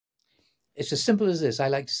It's as simple as this. I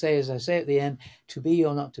like to say, as I say at the end, to be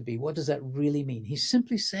or not to be. What does that really mean? He's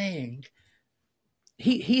simply saying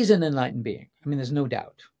he's an enlightened being. I mean, there's no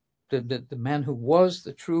doubt. The man who was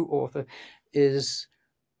the true author is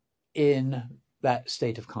in that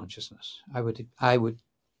state of consciousness. I would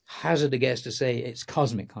hazard a guess to say it's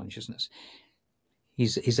cosmic consciousness.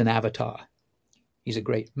 He's an avatar. He's a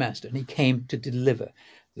great master, and he came to deliver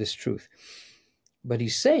this truth. But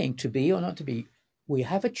he's saying, to be or not to be, we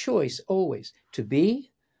have a choice always, to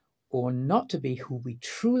be or not to be who we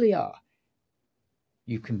truly are.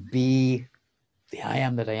 You can be the I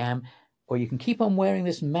am that I am, or you can keep on wearing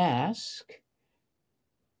this mask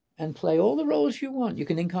and play all the roles you want. You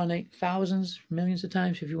can incarnate thousands, millions of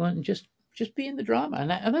times if you want, and just be in the drama,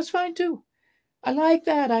 and that's fine too. I like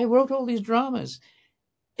that. I wrote all these dramas.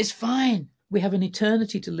 It's fine. We have an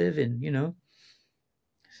eternity to live in, you know.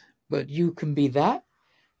 But you can be that,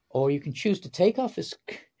 or you can choose to take off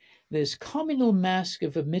this communal mask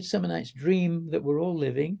of a Midsummer Night's Dream that we're all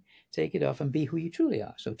living, take it off and be who you truly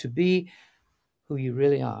are. So to be who you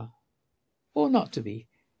really are, or not to be,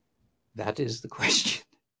 that is the question.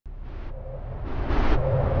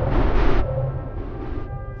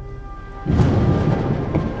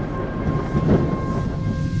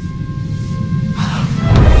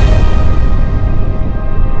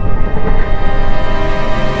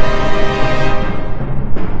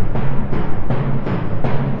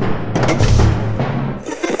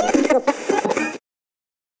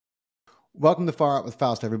 Welcome to Far Out with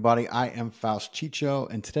Faust, everybody. I am Faust Chicho,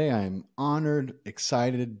 and today I am honored,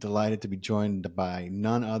 excited, delighted to be joined by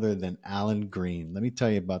none other than Alan Green. Let me tell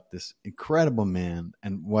you about this incredible man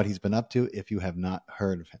and what he's been up to if you have not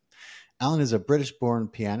heard of him. Alan is a British-born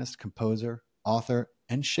pianist, composer, author,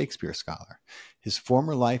 and Shakespeare scholar. His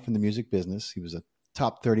former life in the music business, he was a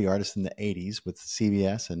top 30 artist in the 80s with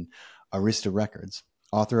CBS and Arista Records,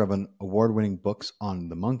 author of an award-winning books on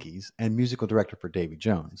the Monkees, and musical director for Davy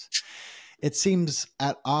Jones. It seems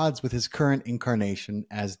at odds with his current incarnation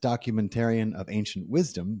as documentarian of ancient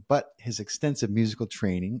wisdom, but his extensive musical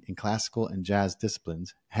training in classical and jazz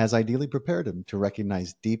disciplines has ideally prepared him to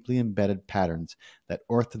recognize deeply embedded patterns that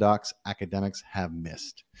orthodox academics have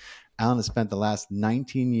missed. Alan has spent the last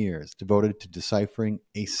 19 years devoted to deciphering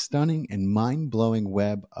a stunning and mind-blowing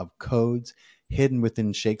web of codes hidden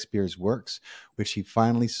within Shakespeare's works, which he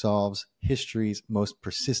finally solves history's most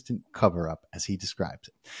persistent cover-up, as he describes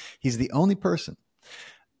it. He's the only person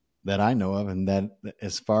that I know of, and that,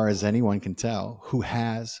 as far as anyone can tell, who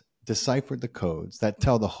has deciphered the codes that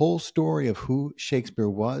tell the whole story of who Shakespeare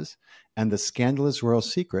was and the scandalous royal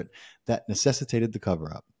secret that necessitated the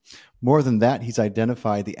cover-up. More than that, he's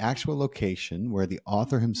identified the actual location where the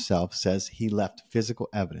author himself says he left physical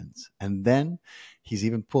evidence. And then he's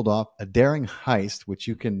even pulled off a daring heist, which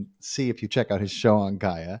you can see if you check out his show on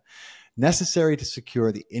Gaia, necessary to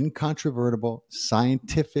secure the incontrovertible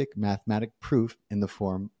scientific mathematic proof in the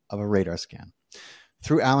form of a radar scan.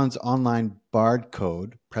 Through Alan's online Bard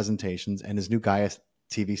Code presentations and his new Gaia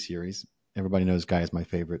TV series, everybody knows Gaia is my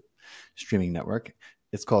favorite streaming network.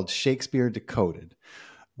 It's called Shakespeare Decoded.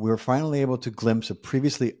 We were finally able to glimpse a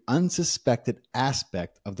previously unsuspected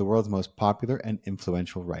aspect of the world's most popular and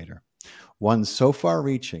influential writer. One so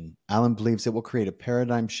far-reaching, Alan believes it will create a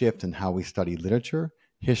paradigm shift in how we study literature,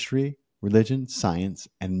 history, religion, science,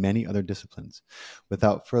 and many other disciplines.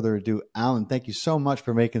 Without further ado, Alan, thank you so much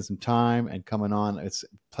for making some time and coming on. It's a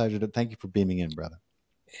pleasure to thank you for beaming in, brother.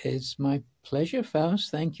 It's my pleasure, Faust.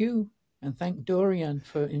 Thank you. And thank Dorian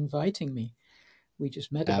for inviting me. We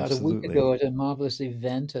just met about a week ago at a marvelous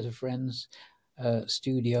event at a friend's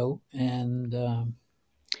studio, and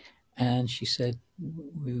she said,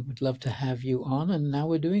 we would love to have you on, and now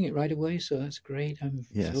we're doing it right away, so that's great. I'm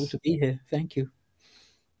thrilled to be here. Thank you.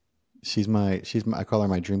 She's my I call her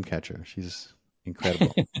my dream catcher. She's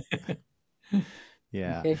incredible.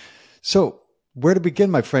 Yeah. Okay. So where to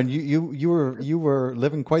begin, my friend? You were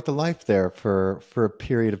living quite the life there for a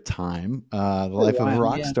period of time. The life of a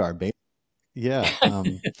rock star, baby. Yeah.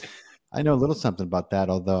 I know a little something about that,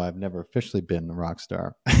 although I've never officially been a rock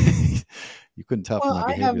star. You couldn't tell from my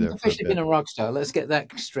behavior there. I haven't officially been a rock star. Let's get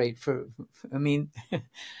that straight. I mean,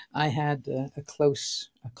 I had a close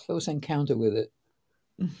encounter with it,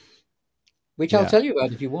 which I'll tell you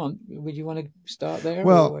about if you want. Would you want to start there?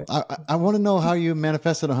 Well, I want to know how you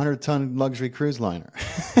manifested a 100-ton luxury cruise liner.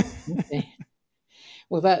 Okay.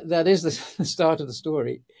 Well, that is the start of the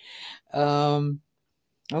story.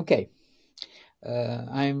 Okay.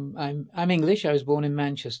 I'm English. I was born in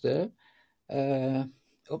Manchester,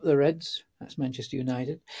 up the Reds. That's Manchester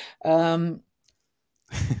United, and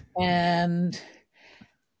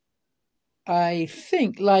I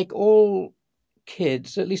think, like all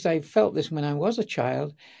kids, at least I felt this when I was a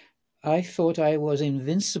child, I thought I was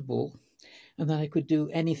invincible and that I could do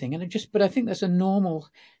anything. But I think that's a normal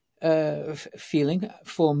feeling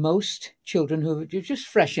for most children who are just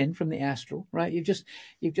fresh in from the astral, right? You've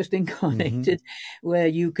just incarnated, where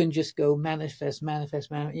you can just go manifest.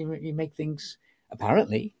 You make things,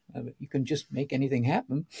 apparently, you can just make anything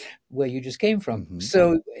happen where you just came from.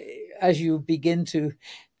 So as you begin to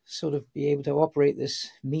sort of be able to operate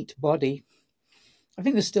this meat body, I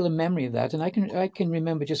think there's still a memory of that, and I can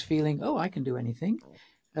remember just feeling, oh, I can do anything,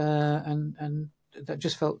 and that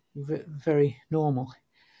just felt very normal.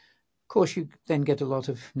 Of course, you then get a lot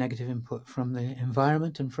of negative input from the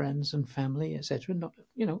environment and friends and family, etc. Not,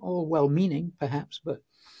 all well-meaning, perhaps, but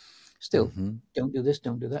still, don't do this,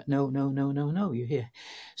 don't do that. No, you hear.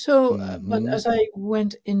 So, but as I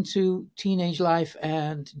went into teenage life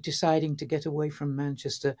and deciding to get away from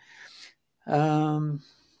Manchester,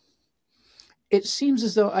 it seems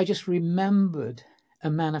as though I just remembered a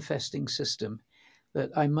manifesting system that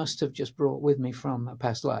I must have just brought with me from a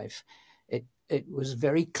past life. It was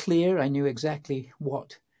very clear. I knew exactly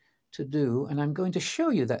what to do. And I'm going to show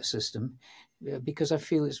you that system because I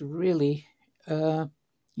feel it's really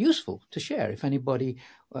useful to share. If anybody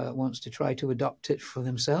wants to try to adopt it for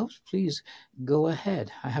themselves, please go ahead.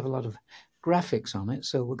 I have a lot of graphics on it,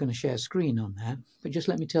 so we're going to share screen on that. But just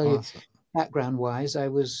let me tell you, background-wise, I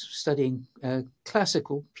was studying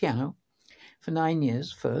classical piano for 9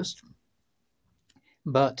 years first,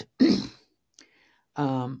 but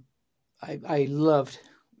I loved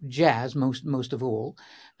jazz most of all,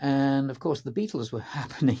 and of course the Beatles were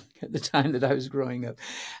happening at the time that I was growing up,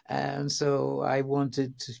 and so I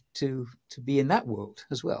wanted to be in that world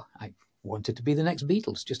as well. I wanted to be the next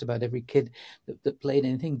Beatles. Just about every kid that played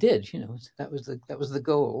anything did. That was the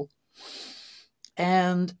goal.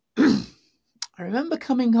 And I remember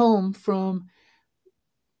coming home from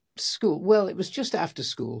school. Well, it was just after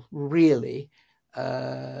school, really.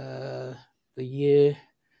 The year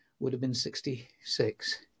would have been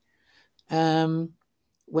 1966,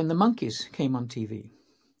 when the Monkees came on TV.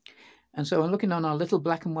 And so I'm looking on our little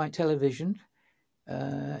black and white television.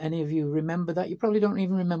 Any of you remember that? You probably don't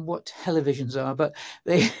even remember what televisions are, but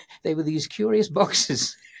they were these curious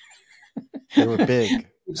boxes. They were big.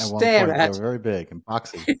 At one point, they were very big and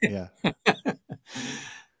boxy. Yeah.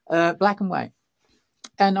 Black and white.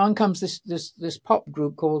 And on comes this pop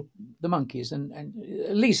group called the Monkees, and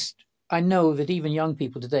at least I know that even young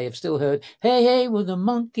people today have still heard, "Hey, hey, we're the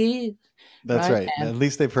Monkees." That's right. And, at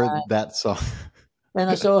least they've heard that song. And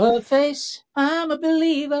I saw her face, I'm a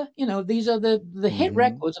believer. These are the hit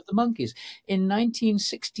records of the Monkees. In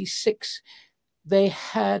 1966, they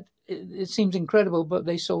had, it seems incredible, but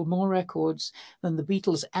they sold more records than the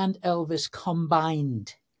Beatles and Elvis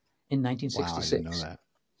combined in 1966. Wow, I didn't know that.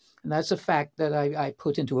 And that's a fact that I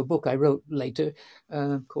put into a book I wrote later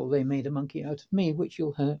called "They Made a Monkey Out of Me," which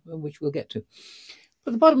we'll get to.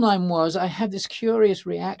 But the bottom line was I had this curious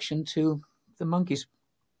reaction to the Monkees.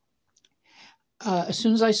 As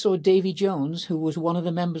soon as I saw Davy Jones, who was one of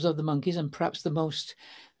the members of the Monkees and perhaps the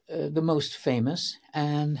most famous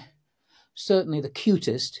and certainly the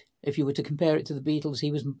cutest, if you were to compare it to the Beatles,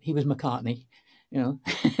 he was McCartney.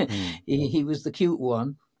 He was the cute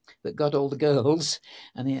one that got all the girls,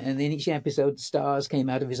 and in each episode, stars came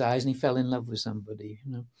out of his eyes, and he fell in love with somebody.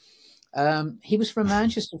 He was from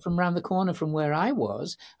Manchester, from around the corner from where I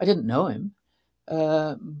was. I didn't know him,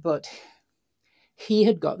 but he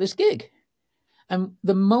had got this gig, and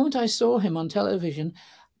the moment I saw him on television,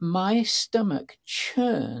 my stomach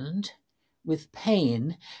churned with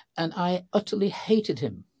pain, and I utterly hated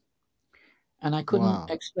him. And I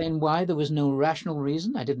couldn't explain why. There was no rational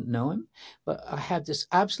reason. I didn't know him. But I had this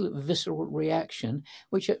absolute visceral reaction,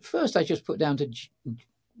 which at first I just put down to,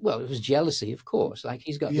 well, it was jealousy, of course. Like,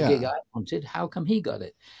 he's got the gig I wanted. How come he got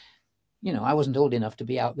it? I wasn't old enough to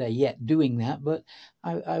be out there yet doing that, but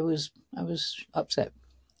I was upset,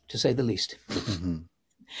 to say the least.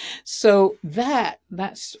 So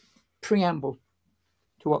that's preamble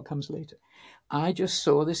to what comes later. I just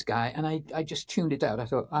saw this guy, and I just tuned it out. I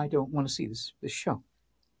thought, I don't want to see this show.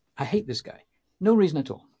 I hate this guy. No reason at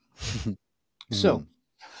all. So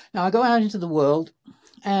now I go out into the world,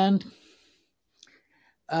 and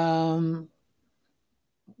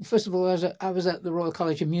first of all, I was at the Royal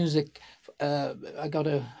College of Music. I got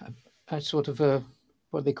a sort of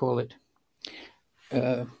what do they call it?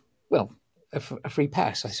 Well, a free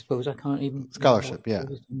pass, I suppose. I can't even... Scholarship, yeah.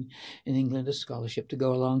 In England, a scholarship to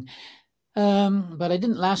go along. But I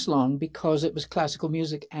didn't last long because it was classical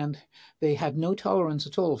music and they had no tolerance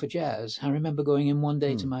at all for jazz. I remember going in one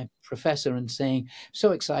day to my professor and saying,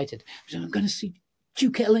 so excited, I'm going to see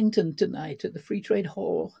Duke Ellington tonight at the Free Trade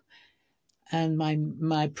Hall. And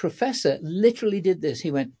my professor literally did this.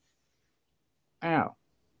 He went, "Oh,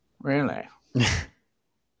 really?"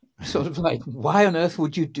 Sort of like, why on earth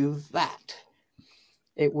would you do that?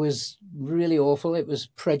 It was really awful. It was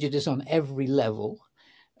prejudice on every level,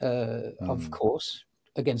 of course,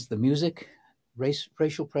 against the music,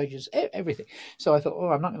 racial prejudice, everything. So I thought, oh,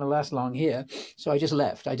 I'm not going to last long here. So I just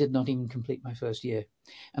left. I did not even complete my first year.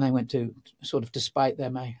 And I went to, sort of despite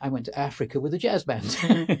them, I went to Africa with a jazz band.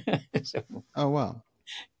 So, oh, wow.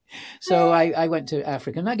 So I went to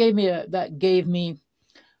Africa, and that gave me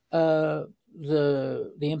the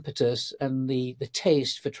impetus and the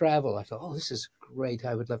taste for travel. I thought, oh, this is great.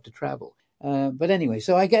 I would love to travel. But anyway,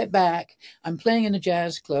 so I get back. I'm playing in a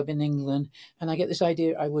jazz club in England, and I get this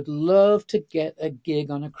idea. I would love to get a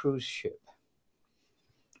gig on a cruise ship.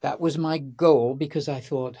 That was my goal, because I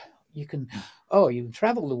thought, you can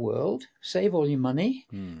travel the world, save all your money,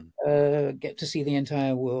 get to see the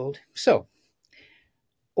entire world. So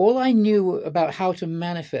all I knew about how to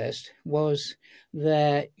manifest was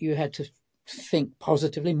that you had to think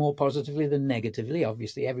positively, more positively than negatively.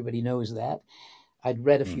 Obviously, everybody knows that. I'd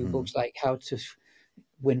read a few books like How to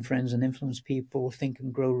Win Friends and Influence People, Think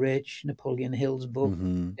and Grow Rich, Napoleon Hill's book,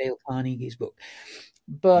 Dale Carnegie's book.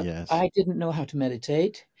 But yes, I didn't know how to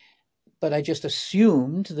meditate. But I just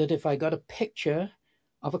assumed that if I got a picture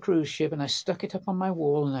of a cruise ship and I stuck it up on my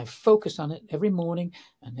wall and I focused on it every morning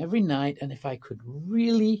and every night, and if I could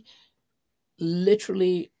really,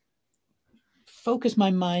 literally focus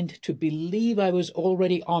my mind to believe I was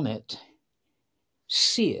already on it,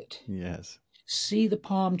 see it. Yes. See the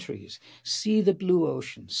palm trees, see the blue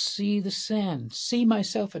ocean, see the sand, see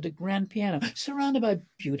myself at a grand piano, surrounded by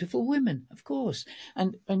beautiful women, of course,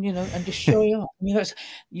 and just showing off. I mean, that's,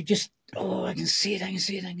 you just, oh, I can see it, I can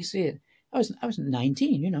see it, I can see it. I was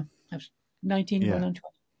 19, I was 19 going on 20.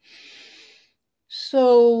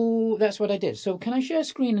 So that's what I did. So can I share a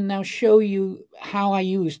screen and now show you how I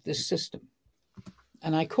used this system?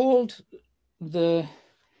 And I called the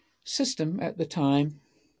system at the time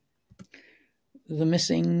the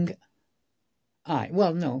missing eye.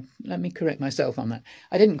 Well, no, let me correct myself on that.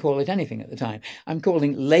 I didn't call it anything at the time. I'm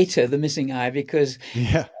calling later the missing eye because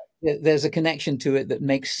there's a connection to it that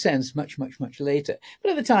makes sense much, much, much later.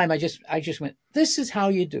 But at the time, I just went, this is how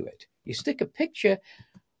you do it. You stick a picture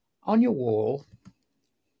on your wall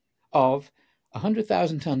of a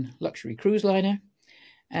 100,000-ton luxury cruise liner,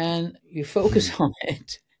 and you focus on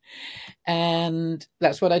it. And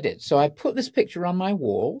that's what I did. So I put this picture on my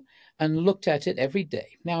wall and looked at it every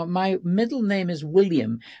day. Now, my middle name is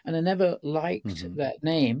William, and I never liked that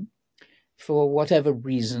name for whatever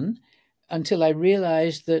reason until I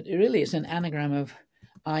realized that really it's an anagram of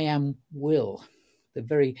I am will, the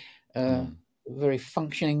very, very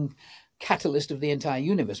functioning catalyst of the entire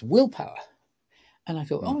universe, willpower. And I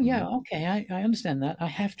thought, oh, yeah, okay, I understand that. I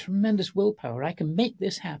have tremendous willpower. I can make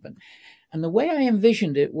this happen. And the way I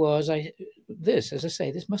envisioned it was, as I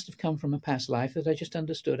say, this must have come from a past life that I just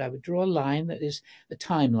understood. I would draw a line that is the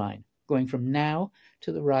timeline, going from now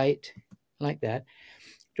to the right, like that.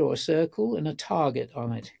 Draw a circle and a target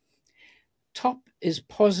on it. Top is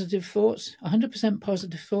positive thoughts, 100%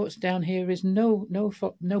 positive thoughts. Down here is no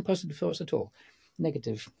positive thoughts at all,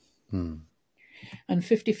 negative. And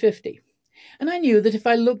 50-50. And I knew that if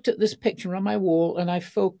I looked at this picture on my wall and I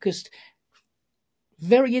focused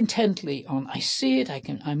very intently on, I see it,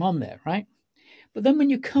 I'm on there, right? But then when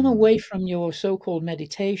you come away from your so-called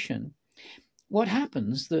meditation, what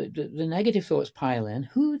happens? The negative thoughts pile in.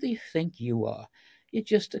 Who do you think you are? You're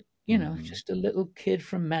just just a little kid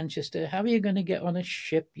from Manchester. How are you going to get on a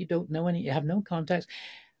ship? You don't know you have no contacts.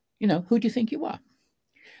 Who do you think you are?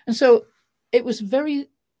 And so it was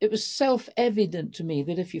self-evident to me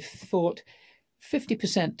that if you thought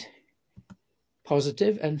 50%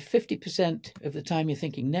 positive and 50% of the time you're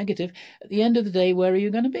thinking negative, at the end of the day, where are you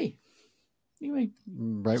going to be? Right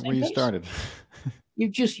where you started.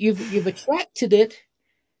 You've attracted it,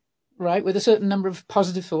 right, with a certain number of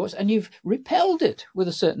positive thoughts, and you've repelled it with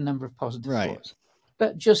a certain number of positive thoughts.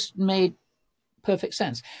 That just made perfect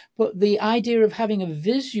sense. But the idea of having a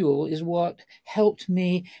visual is what helped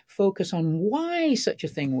me focus on why such a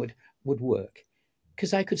thing would work,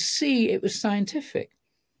 because I could see it was scientific.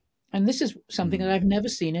 And this is something that I've never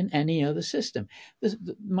seen in any other system.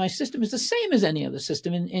 My system is the same as any other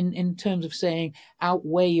system in terms of saying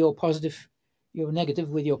outweigh your negative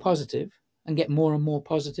with your positive and get more and more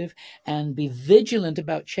positive, and be vigilant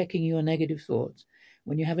about checking your negative thoughts.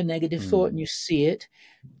 When you have a negative thought and you see it,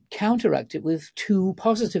 counteract it with 2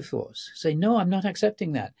 positive thoughts. Say, no, I'm not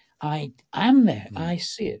accepting that. I am there. I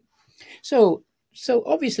see it. So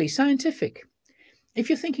obviously scientific. if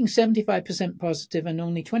you're thinking 75% positive and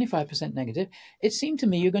only 25% negative, it seemed to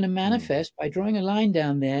me you're going to manifest by drawing a line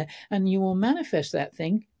down there, and you will manifest that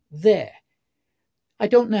thing there. I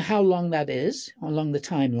don't know how long that is along the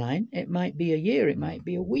timeline. It might be a year, it might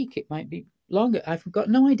be a week, it might be longer. I've got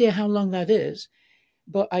no idea how long that is.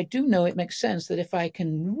 But I do know it makes sense that if I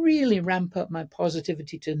can really ramp up my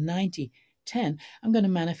positivity to 90, 10, I'm going to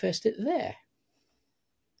manifest it there.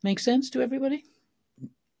 Make sense to everybody?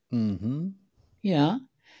 Mm-hmm. Yeah.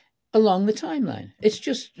 Along the timeline. It's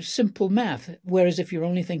just simple math. Whereas if you're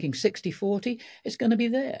only thinking 60-40, it's going to be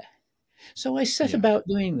there. So I set about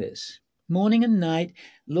doing this morning and night,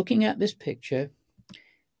 looking at this picture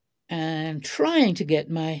and trying to get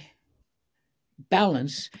my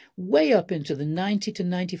balance way up into the 90 to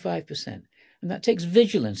 95%. And that takes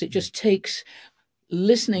vigilance. It just takes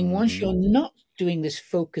listening. Once you're not doing this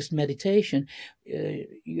focused meditation,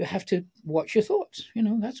 you have to watch your thoughts.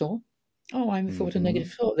 That's all. Oh, I thought a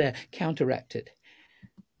negative thought there. Counteract it.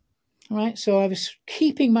 All right. So I was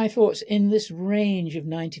keeping my thoughts in this range of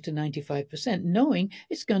 90 to 95%, knowing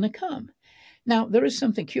it's going to come. Now, there is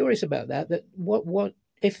something curious about that what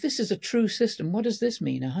if this is a true system, what does this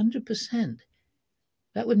mean? 100%.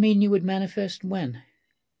 That would mean you would manifest when?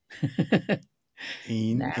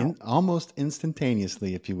 Almost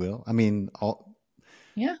instantaneously, if you will. I mean,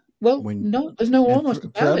 yeah. Well, no, there's no almost.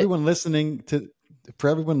 For everyone listening,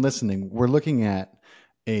 we're looking at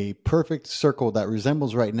a perfect circle that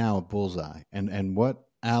resembles right now a bullseye, and what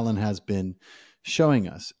Alan has been showing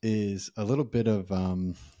us is a little bit of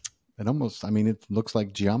it looks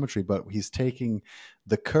like geometry, but he's taking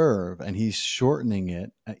the curve and he's shortening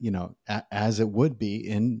it, as it would be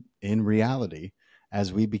in reality,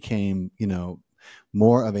 as we became,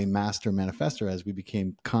 more of a master manifestor, as we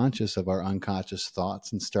became conscious of our unconscious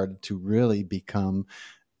thoughts and started to really become,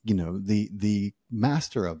 the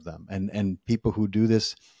master of them. And people who do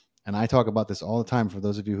this, and I talk about this all the time for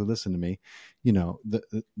those of you who listen to me,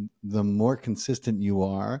 the more consistent you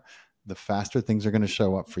are, the faster things are going to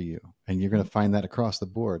show up for you. And you're going to find that across the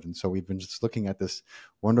board. And so we've been just looking at this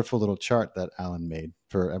wonderful little chart that Alan made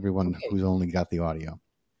for everyone who's only got the audio.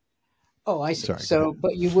 Oh, I see. Sorry, so,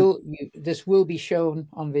 but this will be shown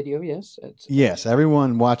on video, yes? Yes,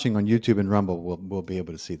 everyone watching on YouTube and Rumble will be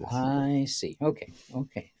able to see this. I see. Okay.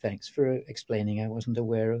 Thanks for explaining. I wasn't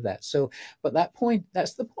aware of that. So, but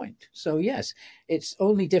that's the point. So yes, it's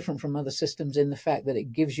only different from other systems in the fact that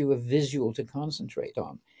it gives you a visual to concentrate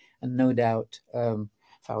on. And no doubt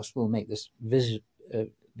Faust will make this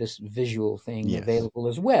visual thing available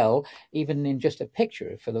as well, even in just a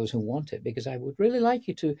picture for those who want it, because I would really like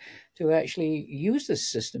you to actually use this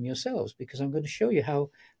system yourselves, because I'm going to show you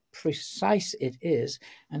how precise it is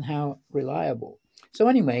and how reliable. So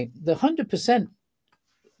anyway, the 100%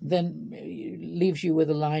 then leaves you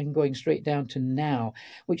with a line going straight down to now,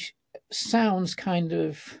 which sounds kind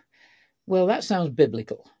of, well, that sounds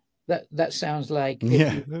biblical. That sounds like,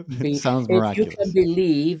 sounds miraculous. If you can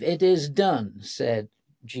believe, it is done, said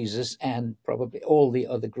Jesus and probably all the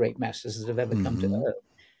other great masters that have ever come to earth.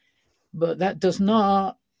 But that does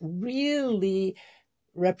not really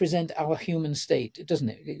represent our human state, doesn't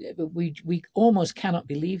it? We almost cannot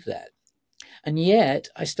believe that. And yet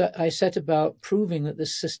I set about proving that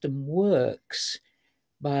this system works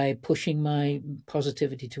by pushing my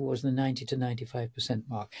positivity towards the 90 to 95%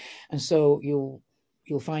 mark. And so you'll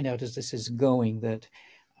find out as this is going that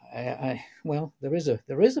there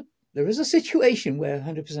is a situation where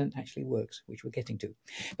 100% actually works, which we're getting to.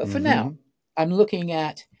 But for now, I'm looking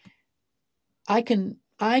at I can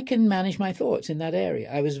manage my thoughts in that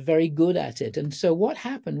area. I was very good at it. And so what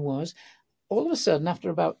happened was, all of a sudden, after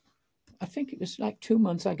about, I think it was like 2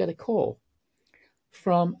 months, I got a call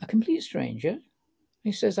from a complete stranger.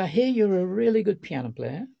 He says, "I hear you're a really good piano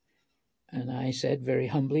player." And I said very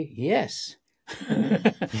humbly, "Yes,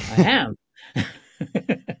 I am."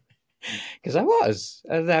 Because I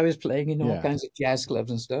was playing in all kinds of jazz clubs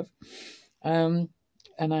and stuff. And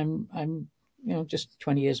I'm just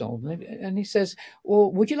 20 years old. And he says,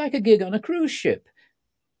 "Well, would you like a gig on a cruise ship?"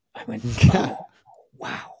 I went, "Oh,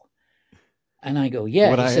 wow." And I go,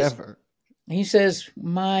 "Yeah." He says,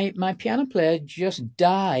 my piano player just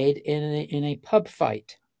died in a pub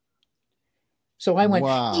fight. So I went,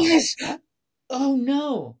 "Wow. Yes." Oh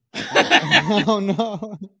no. Oh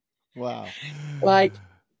no. Wow. Like,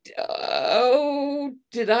 oh,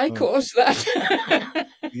 did I cause that?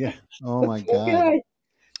 Yeah. Oh my God.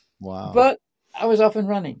 Wow. But I was off and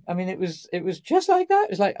running. I mean, it was just like that. It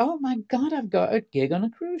was like, oh my God, I've got a gig on a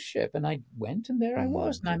cruise ship. And I went, and there I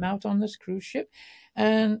was, and I'm out on this cruise ship,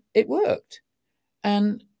 and it worked.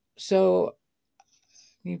 And so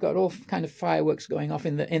you've got all kind of fireworks going off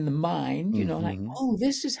in the mind, you know, like, oh,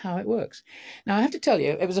 this is how it works. Now I have to tell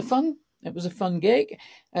you, it was a fun gig,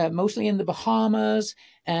 mostly in the Bahamas,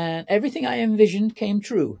 and everything I envisioned came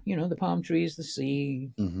true. You know, the palm trees, the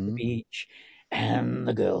sea, the beach, and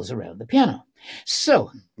the girls around the piano.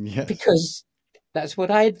 So, because that's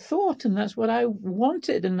what I had thought, and that's what I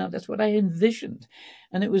wanted, and that's what I envisioned,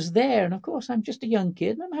 and it was there. And of course, I'm just a young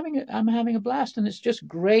kid, and I'm having a blast, and it's just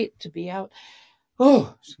great to be out.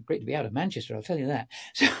 Oh, it's great to be out of Manchester, I'll tell you that.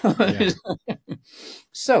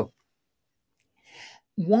 So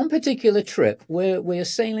one particular trip, we're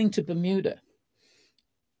sailing to Bermuda,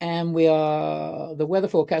 and the weather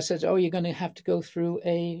forecast says, oh, you're going to have to go through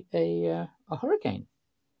a hurricane.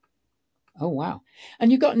 Oh, wow. And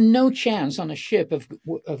you've got no chance on a ship of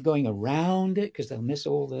going around it, because they'll miss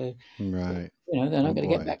all the, right. You know, they're not going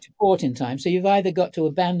to get back to port in time. So you've either got to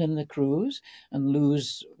abandon the cruise and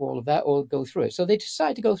lose all of that, or go through it. So they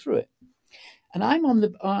decide to go through it. And I'm on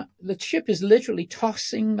the ship is literally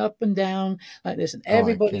tossing up and down like this, and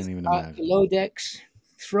everybody's below decks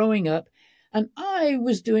throwing up. And I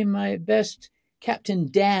was doing my best Captain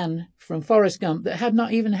Dan from Forrest Gump that had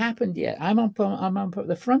not even happened yet. I'm on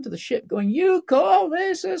the front of the ship going, you call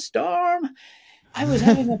this a storm? I was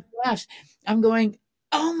having a blast. I'm going,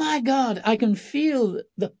 oh my God, I can feel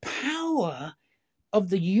the power of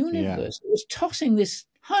the universe. It was tossing this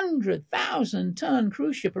 100,000-ton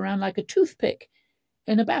cruise ship around like a toothpick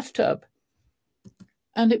in a bathtub.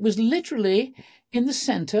 And it was literally in the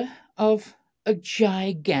center of a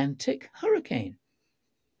gigantic hurricane.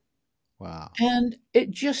 Wow. And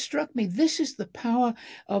it just struck me, this is the power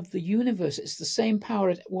of the universe. It's the same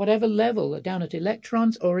power at whatever level, down at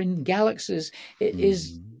electrons or in galaxies. It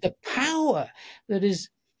is the power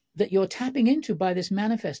that you're tapping into by this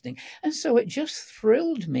manifesting. And so it just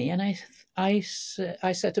thrilled me. And I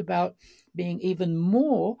set about being even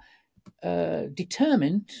more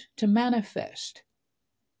determined to manifest.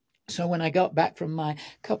 So when I got back from my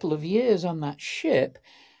couple of years on that ship,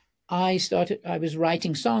 I was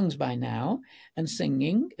writing songs by now and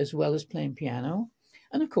singing as well as playing piano.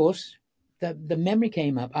 And of course, the memory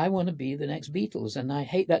came up. I want to be the next Beatles, and I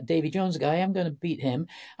hate that Davy Jones guy. I'm going to beat him.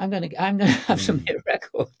 I'm going to have some hit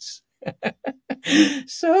records.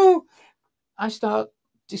 So I start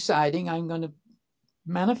deciding I'm going to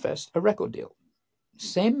manifest a record deal.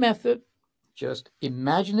 Same method. Just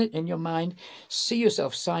imagine it in your mind. See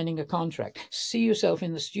yourself signing a contract. See yourself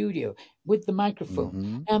in the studio with the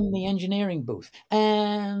microphone and the engineering booth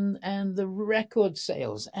and the record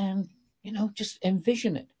sales, and you know, just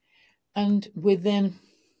envision it. And within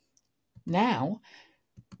I'm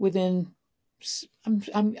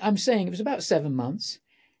saying it was about 7 months,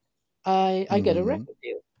 I get a record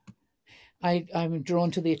deal. I'm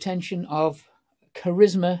drawn to the attention of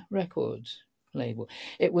Charisma Records label.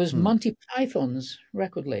 It was Monty Python's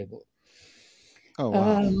record label. Oh,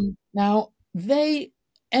 wow. Now, they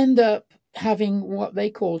end up having what they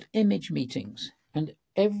called image meetings. And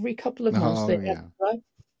every couple of months,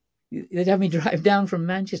 they'd have me drive down from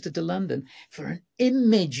Manchester to London for an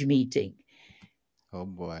image meeting. Oh,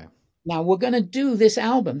 boy. Now, we're going to do this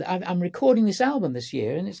album. I'm recording this album this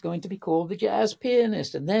year, and it's going to be called The Jazz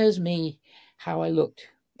Pianist. And there's me, how I looked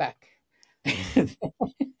back.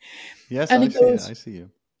 Yes, I see you.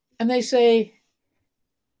 And they say,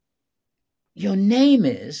 your name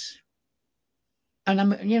is, and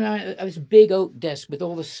I'm, you know, this big oak desk with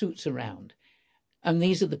all the suits around. And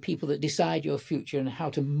these are the people that decide your future and how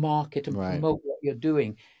to market and promote what you're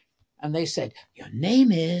doing. And they said, your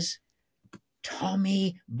name is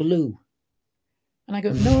Tommy Blue. And I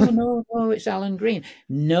go, no, it's Alan Green.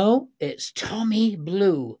 No, it's Tommy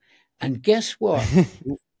Blue. And guess what?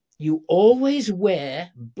 You always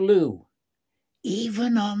wear blue,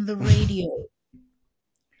 even on the radio.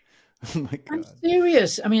 Oh my God. I'm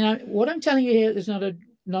serious. I mean, what I'm telling you here is not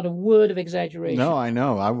a word of exaggeration. No, I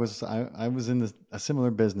know. I was in a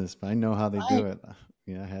similar business, but I know how they do it.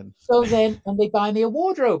 Yeah, I had. So then, and they buy me a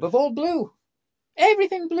wardrobe of all blue,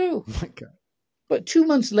 everything blue. Oh my God. But 2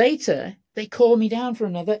 months later, they call me down for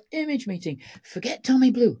another image meeting. Forget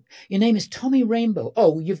Tommy Blue. Your name is Tommy Rainbow.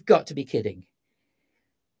 Oh, you've got to be kidding.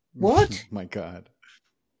 What? My God.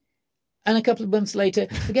 And a couple of months later,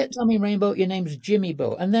 forget Tommy Rainbow, your name's Jimmy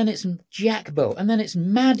Bow. And then it's Jack Bow. And then it's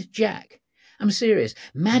Mad Jack. I'm serious.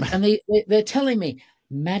 And they're telling me,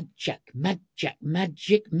 Mad Jack, magic.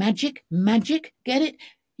 Get it?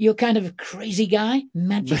 You're kind of a crazy guy.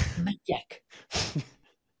 Mad Jack.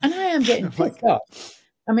 And I am getting pissed off.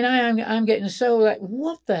 I mean, I'm getting so like,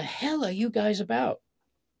 what the hell are you guys about?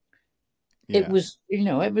 it was,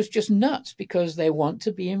 it was just nuts because they want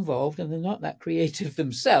to be involved and they're not that creative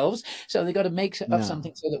themselves. So they got to make up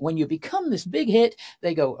something so that when you become this big hit,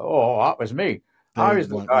 they go, oh, that was me. I was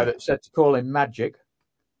the guy that said to call him Magic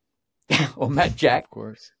or Mad Jack, of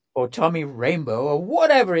course, or Tommy Rainbow or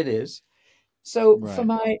whatever it is. So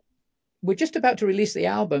we're just about to release the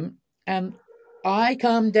album, and I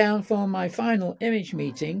come down for my final image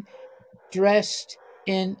meeting dressed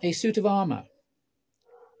in a suit of armor.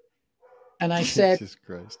 And I said, Jesus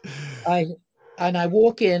Christ. I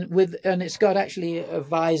walk in and it's got actually a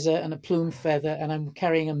visor and a plume feather, and I'm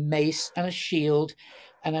carrying a mace and a shield,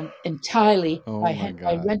 and I'm entirely,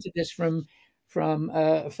 I rented this from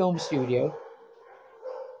a film studio.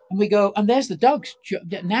 And we go, and there's the dogs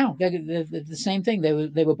now. They're the same thing.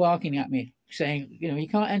 They were barking at me, saying, you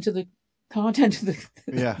can't enter the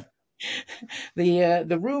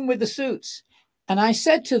the room with the suits. And I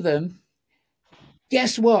said to them,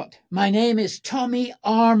 guess what? My name is Tommy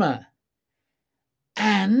Armor,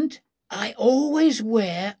 and I always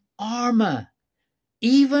wear armor,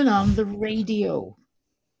 even on the radio.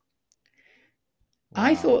 Wow.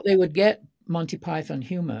 I thought they would get Monty Python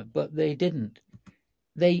humor, but they didn't.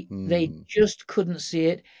 They just couldn't see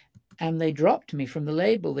it, and they dropped me from the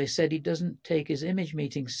label. They said he doesn't take his image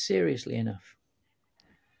meetings seriously enough.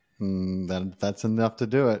 That's enough to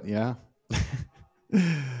do it, yeah.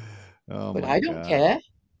 But I don't care,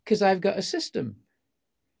 because I've got a system.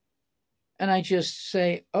 And I just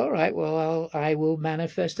say, all right, well, I will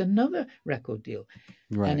manifest another record deal.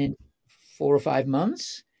 Right. And in 4 or 5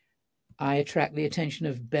 months, I attract the attention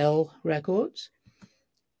of Bell Records,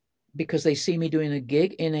 because they see me doing a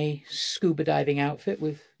gig in a scuba diving outfit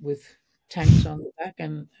with tanks on the back,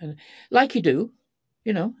 and like you do,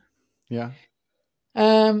 Yeah.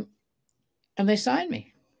 And they sign me.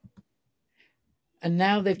 And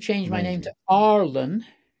now they've changed my name to Arlen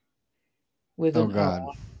with an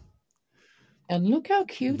R. And look how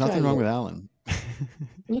cute. Nothing wrong with Alan.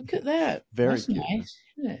 Look at that. Very That's cute. Nice,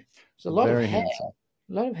 isn't it? It's a lot of hair. Handsome.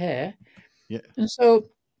 A lot of hair. Yeah. And so,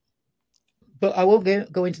 but I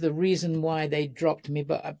won't go into the reason why they dropped me.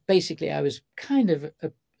 But basically, I was kind of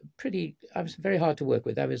I was very hard to work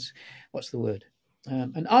with. I was, what's the word?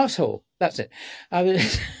 An arsehole. That's it. I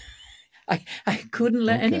was. I couldn't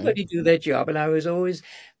let anybody do their job, and I was always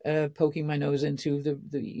poking my nose into the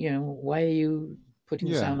why are you putting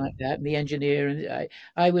the sound like that? And the engineer, and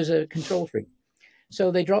I was a control freak.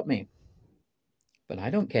 So they dropped me. But I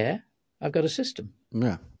don't care. I've got a system.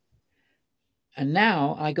 Yeah. And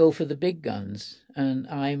now I go for the big guns, and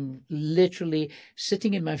I'm literally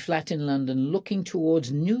sitting in my flat in London, looking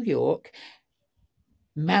towards New York,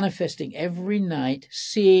 manifesting every night,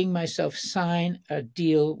 seeing myself sign a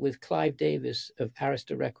deal with Clive Davis of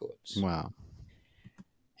Arista Records. Wow.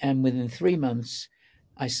 And within 3 months,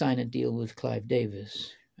 I sign a deal with Clive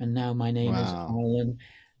Davis. And now my name is Alan,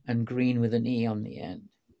 and Green with an E on the end.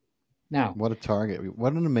 Now, what a target.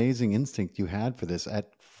 What an amazing instinct you had for this at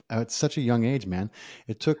such a young age, man.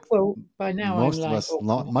 It took by now most of us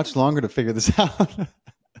much longer to figure this out.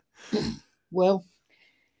 Well,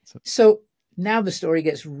 so now the story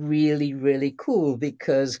gets really, really cool,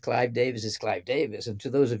 because Clive Davis is Clive Davis. And to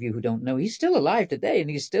those of you who don't know, he's still alive today, and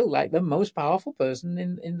he's still like the most powerful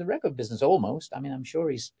person in the record business, almost. I mean, I'm sure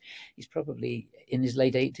he's probably in his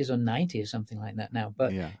late 80s or 90 or something like that now,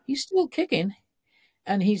 but he's still kicking,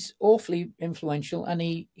 and he's awfully influential. And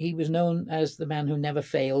he was known as the man who never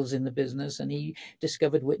fails in the business. And he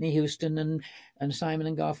discovered Whitney Houston and Simon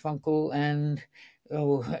and Garfunkel. And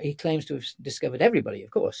he claims to have discovered everybody, of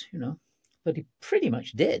course, but he pretty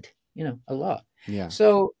much did, a lot. Yeah.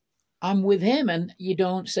 So I'm with him, and you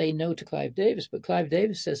don't say no to Clive Davis. But Clive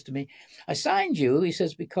Davis says to me, I signed you, he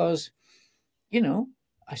says, because,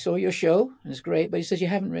 I saw your show and it's great, but he says, you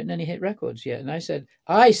haven't written any hit records yet. And I said,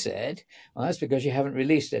 well, that's because you haven't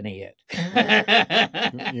released any yet.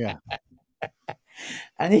 Yeah.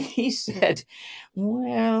 And he said,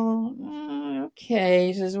 well, okay.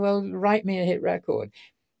 He says, well, write me a hit record.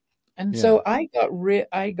 And so I got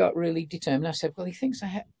really determined. I said, well, he thinks I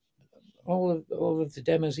have all of the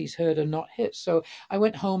demos he's heard are not hits. So I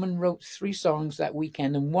went home and wrote 3 songs that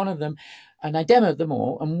weekend, and one of them, and I demoed them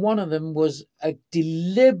all, and one of them was a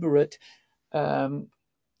deliberate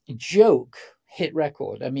joke hit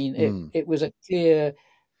record. I mean, it was a clear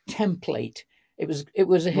template. It was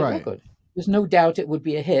a hit record. There's no doubt it would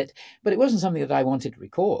be a hit, but it wasn't something that I wanted to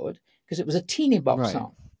record, because it was a teeny bop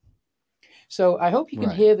song. So I hope you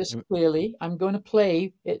can hear this clearly. I'm going to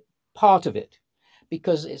play part of it,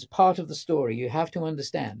 because it's part of the story. You have to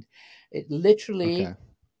understand. It literally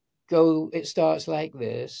it starts like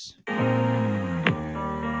this. Can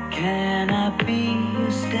I be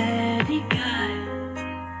a steady guy?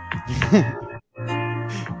 Can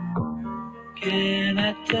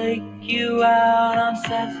I take you out on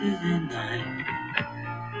Saturday night?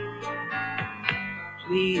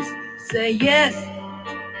 Please say yes,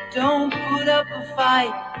 don't put up a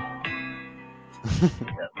fight. I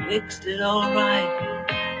mixed it all right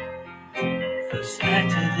for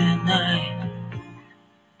Saturday night.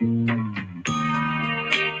 You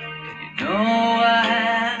know I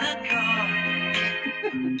had a car.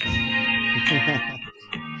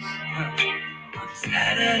 On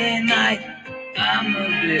Saturday night, I'm a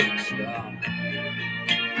big star.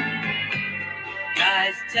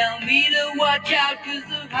 Guys tell me to watch out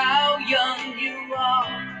 'cause of how young you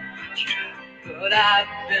are. But I've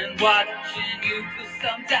been watching you for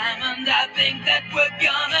some time, and I think that we're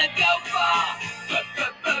gonna go far.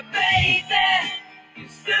 But baby, you'll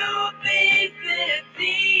soon be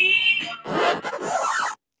 15.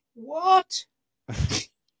 What?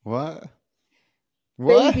 What?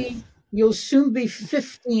 What? Baby, you'll soon be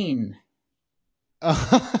 15.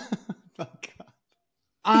 Oh my God.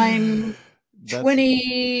 I'm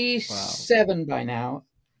 27 by now,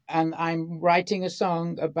 and I'm writing a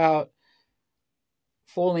song about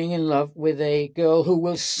falling in love with a girl who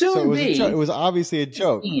will soon be. It was obviously a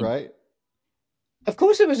joke, 15. right? Of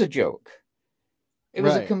course it was a joke. It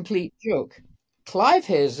was a complete joke. Clive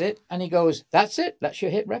hears it and he goes, "That's it. That's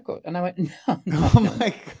your hit record." And I went, "No, oh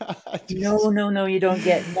my God. No, you don't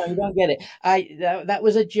get it. That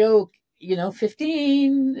was a joke.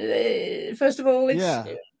 15. First of all, it's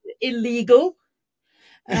illegal.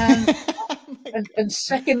 And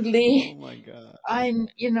secondly, oh my God. I'm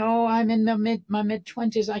in my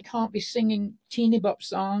mid-20s. I can't be singing teeny bop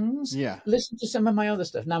songs. Yeah. Listen to some of my other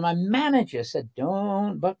stuff. Now my manager said,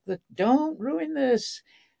 don't ruin this.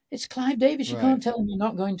 It's Clive Davis. You can't tell him you're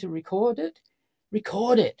not going to record it.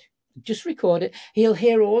 Record it. Just record it. He'll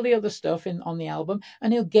hear all the other stuff on the album,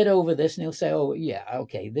 and he'll get over this, and he'll say, "Oh yeah,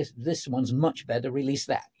 okay, this one's much better. Release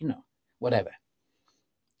that." Whatever.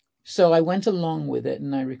 So I went along with it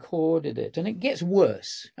and I recorded it, and it gets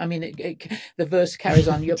worse. I mean, the verse carries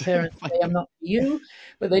on. Your parents say I'm not you,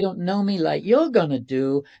 but they don't know me like you're gonna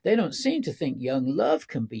do. They don't seem to think young love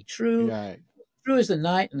can be true. Right. True as the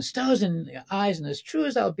night and the stars in your eyes, and as true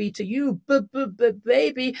as I'll be to you. But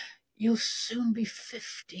baby, you'll soon be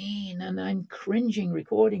 15. And I'm cringing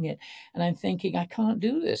recording it, and I'm thinking, I can't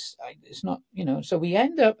do this. It's not, So we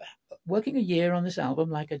end up working a year on this album,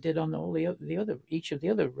 like I did on all each of the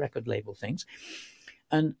other record label things,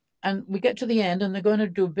 and we get to the end, and they're going to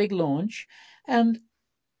do a big launch, and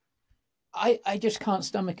I just can't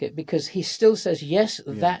stomach it, because he still says, "Yes,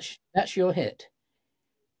 that's your hit,"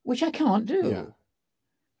 which I can't do.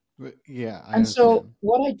 Yeah. And so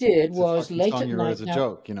what I did was late at night. As a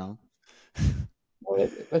joke, Well,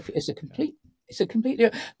 it's a complete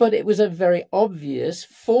but it was a very obvious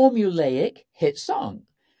formulaic hit song.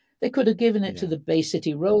 They could have given it to the Bay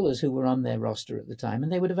City Rollers, who were on their roster at the time,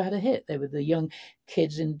 and they would have had a hit. They were the young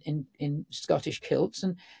kids in Scottish kilts,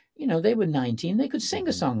 and they were 19. They could sing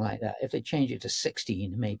a song like that if they changed it to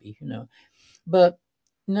 16, maybe. But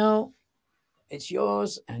no, it's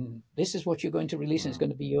yours, and this is what you're going to release, and it's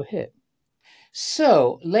going to be your hit.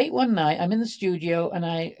 So late one night, I'm in the studio, and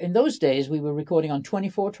in those days we were recording on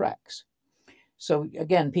 24 tracks. So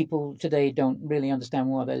again, people today don't really understand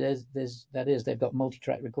what that is. They've got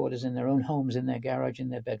multi-track recorders in their own homes, in their garage, in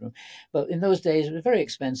their bedroom. But in those days, it was very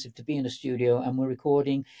expensive to be in a studio, and we're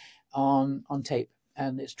recording on tape,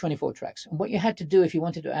 and it's 24 tracks. And what you had to do if you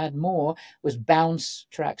wanted to add more was bounce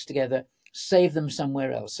tracks together, save them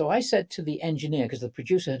somewhere else. So I said to the engineer, because the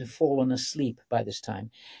producer had fallen asleep by this time,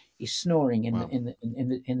 he's snoring in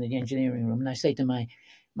the engineering room, and I say to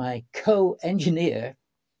my co-engineer,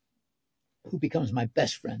 who becomes my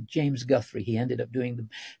best friend, James Guthrie. He ended up doing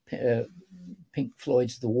the Pink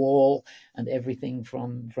Floyd's The Wall and everything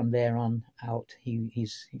from there on out.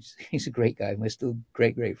 He's a great guy. We're still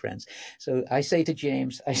great friends. So I say to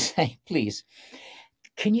James, please,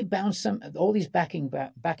 can you bounce all these backing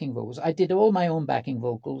vocals? I did all my own backing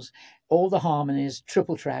vocals, all the harmonies,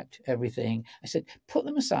 triple tracked everything. I said, put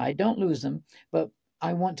them aside, don't lose them, but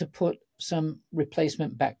I want to put some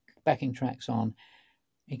replacement backing tracks on.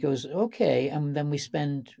 He goes, okay, and then we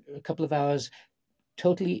spend a couple of hours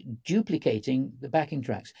totally duplicating the backing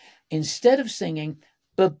tracks. Instead of singing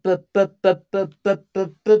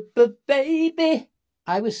baby,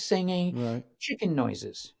 I was singing chicken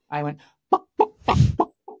noises. I went oh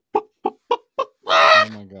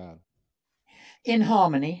my God. In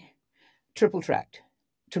harmony, triple tracked,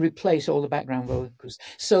 to replace all the background vocals,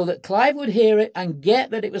 so that Clive would hear it and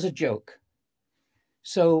get that it was a joke.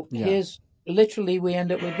 So here's literally, we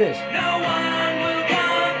end up with this. No one will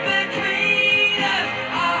come between us,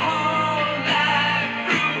 our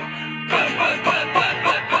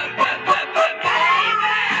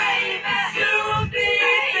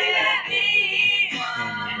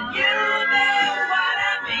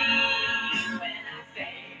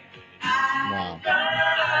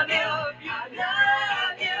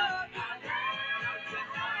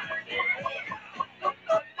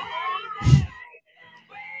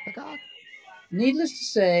needless to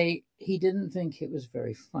say, he didn't think it was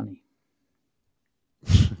very funny.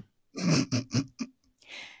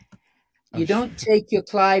 You don't take your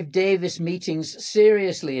Clive Davis meetings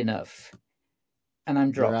seriously enough. And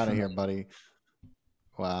I'm dropped. You're out of from here, it. buddy.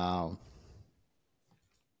 Wow.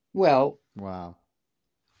 Well, wow.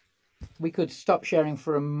 We could stop sharing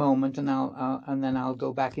for a moment, and then I'll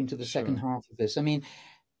go back into the second half of this. I mean,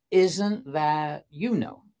 isn't that,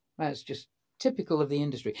 that's just typical of the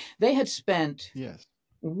industry. They had spent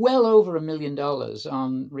well over $1 million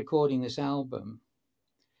on recording this album.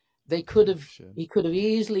 He could have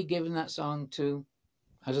easily given that song to,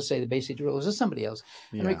 as I say, the Bay City Rollers or somebody else,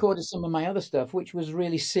 and recorded some of my other stuff, which was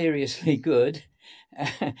really seriously good,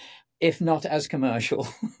 if not as commercial.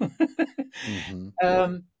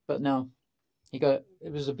 But no, it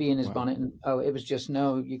was a bee in his bonnet, and it was just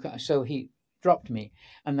no, you can't. So he dropped me,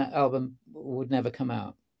 and that album would never come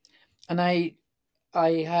out. And I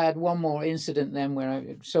had one more incident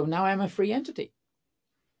then so now I'm a free entity.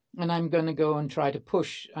 And I'm going to go and try to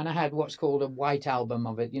push. And I had what's called a white album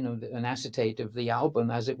of it, an acetate of the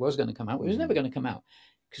album as it was going to come out. It was never going to come out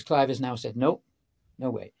because Clive has now said, nope, no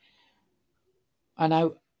way. And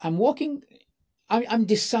I'm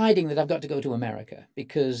deciding that I've got to go to America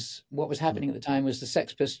because what was happening at the time was the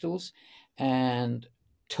Sex Pistols and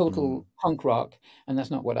total punk rock. And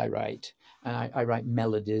that's not what I write. I write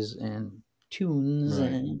melodies and tunes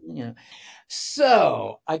and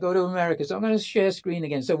so I go to America. So I'm going to share screen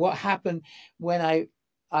again. So what happened when I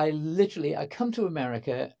come to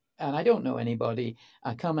America and I don't know anybody.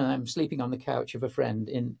 I come and I'm sleeping on the couch of a friend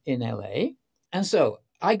in LA. And so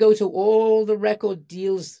I go to all the record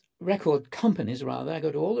companies rather. I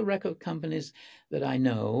go to all the record companies that I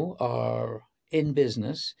know are in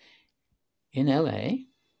business in LA,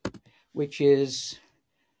 which is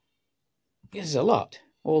a lot,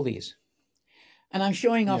 all these. And I'm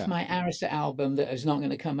showing off my Arista album that is not going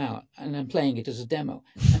to come out, and I'm playing it as a demo.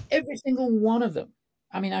 And every single one of them,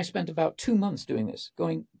 I mean, I spent about 2 months doing this,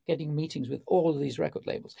 getting meetings with all of these record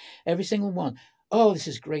labels. Every single one, oh, this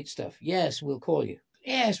is great stuff. Yes, we'll call you.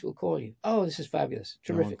 Yes, we'll call you. Oh, this is fabulous.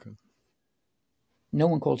 Terrific. No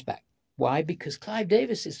one calls back. Why? Because Clive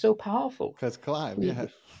Davis is so powerful. Because Clive,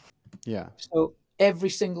 yeah. So every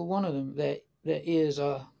single one of them, their ears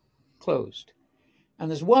are closed. And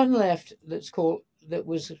there's one left that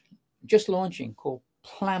was just launching called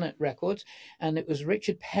Planet Records. And it was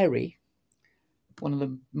Richard Perry, one of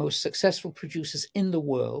the most successful producers in the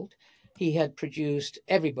world. He had produced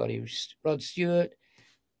everybody, Rod Stewart,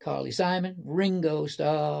 Carly Simon, Ringo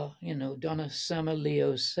Starr, Donna Summer,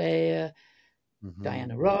 Leo Sayer,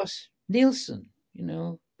 Diana Ross, Nielsen,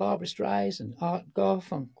 Barbra Streisand, Art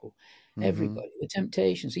Garfunkel, everybody, The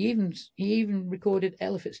Temptations. He even recorded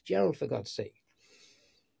Ella Fitzgerald, for God's sake.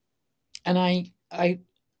 And I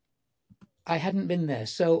hadn't been there.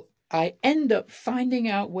 So I end up finding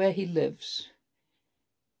out where he lives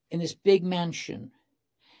in this big mansion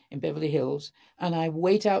in Beverly Hills. And I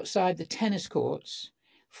wait outside the tennis courts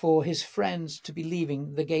for his friends to be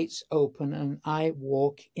leaving, the gates open, and I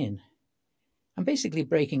walk in. I'm basically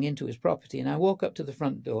breaking into his property. And I walk up to the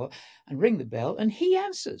front door and ring the bell, and he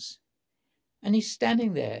answers. And he's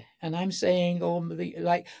standing there, and I'm saying,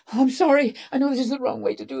 I'm sorry, I know this is the wrong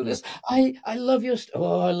way to do this. I love your stuff.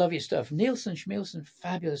 Oh, I love your stuff. Nielsen, Schmielsen,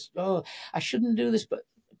 fabulous. Oh, I shouldn't do this, but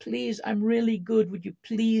please, I'm really good. Would you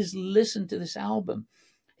please listen to this album?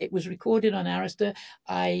 It was recorded on Arista.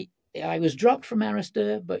 I was dropped from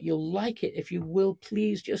Arista, but you'll like it. If you will,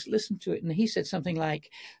 please just listen to it. And he said something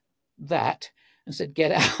like that and said,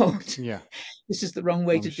 get out. Yeah. This is the wrong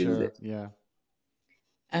way to do this. Yeah.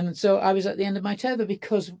 And so I was at the end of my tether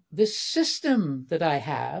because this system that I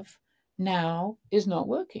have now is not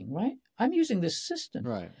working, right? I'm using this system.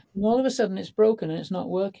 Right. And all of a sudden it's broken and it's not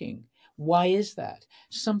working. Why is that?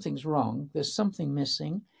 Something's wrong. There's something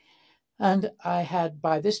missing. And I had,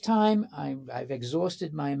 by this time, I've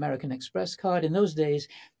exhausted my American Express card. In those days,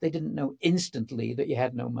 they didn't know instantly that you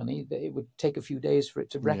had no money. It would take a few days for it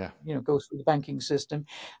to go through the banking system.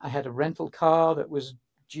 I had a rental car that was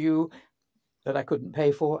due that I couldn't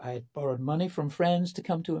pay for. I had borrowed money from friends to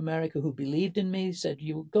come to America who believed in me, said,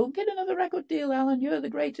 you go get another record deal, Alan. You're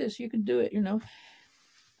the greatest. You can do it, And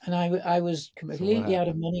I was completely out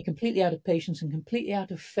of money, completely out of patience, and completely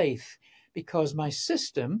out of faith because my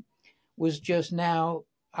system was just now,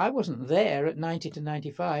 I wasn't there at 90 to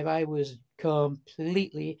 95. I was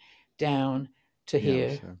completely down to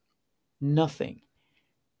here. Sure. Nothing.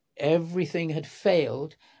 Everything had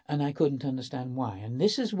failed, and I couldn't understand why. And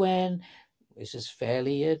this is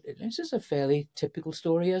a fairly typical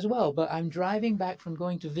story as well. But I'm driving back from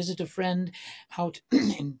going to visit a friend out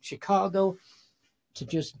in Chicago, to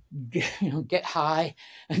just get high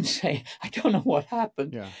and say, I don't know what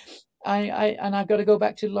happened. Yeah. And I've got to go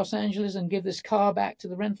back to Los Angeles and give this car back to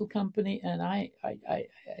the rental company, and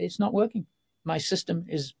it's not working. My system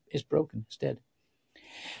is broken. It's dead.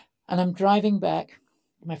 And I'm driving back.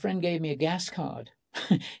 My friend gave me a gas card.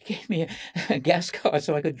 Gave me a gas card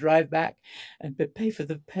so I could drive back and pay for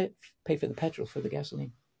the petrol, for the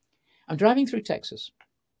gasoline. I'm driving through Texas,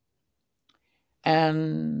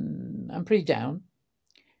 and I'm pretty down,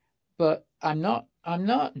 but I'm not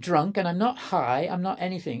drunk, and I'm not high. I'm not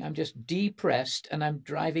anything. I'm just depressed, and I'm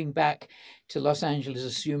driving back to Los Angeles,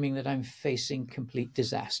 assuming that I'm facing complete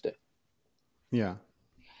disaster. Yeah.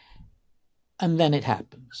 And then it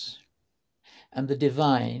happens, and the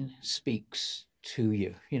divine speaks to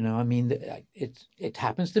you. I mean, it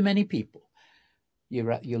happens to many people.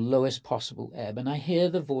 You're at your lowest possible ebb, and I hear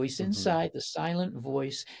the voice inside, the silent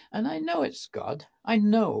voice, and I know it's God. I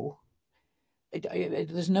know.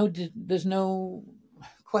 There's no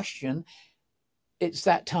question. It's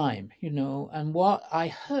that time, And what I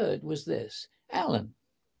heard was this: Alan,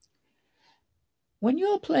 when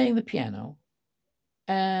you're playing the piano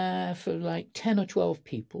for like 10 or 12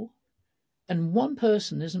 people, and one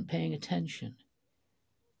person isn't paying attention,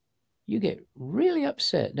 you get really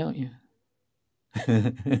upset, don't you?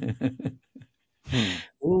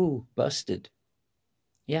 Ooh, busted.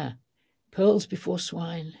 Yeah. Pearls before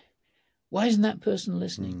swine. Why isn't that person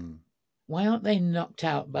listening? Why aren't they knocked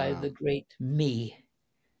out by the great me?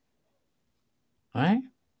 All right?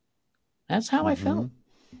 That's how I felt.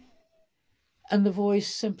 And the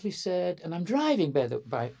voice simply said, and I'm driving, bear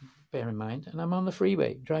in mind, and I'm on the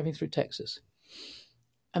freeway driving through Texas.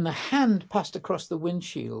 And the hand passed across the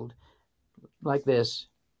windshield like this.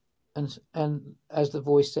 And as the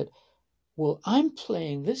voice said, well, I'm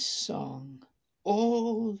playing this song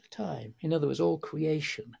all the time. In other words, all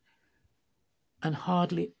creation. And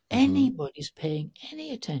hardly anybody's paying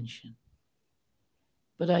any attention.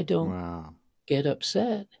 But I don't get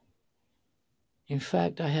upset. In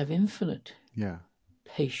fact, I have infinite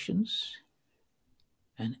patience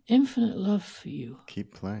and infinite love for you.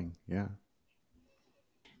 Keep playing. Yeah.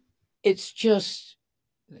 It's just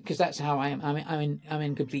because that's how I am. I'm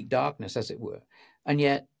in complete darkness, as it were. And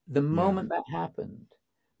yet the moment that happened,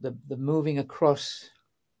 the moving across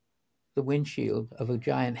the windshield of a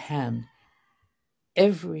giant hand,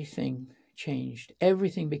 everything changed.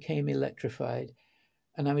 Everything became electrified.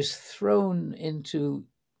 And I was thrown into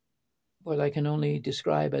what I can only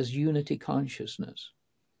describe as unity consciousness.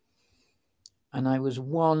 And I was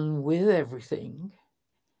one with everything.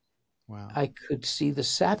 Wow. I could see the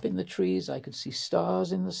sap in the trees. I could see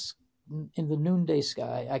stars in the noonday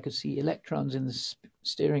sky. I could see electrons in the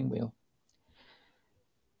steering wheel.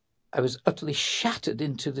 I was utterly shattered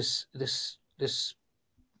into this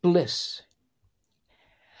bliss.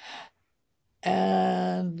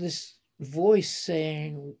 And this voice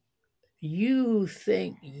saying, you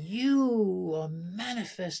think you are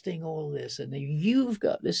manifesting all this, and you've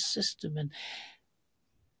got this system, and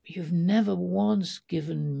you've never once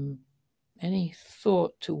given any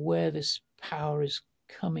thought to where this power is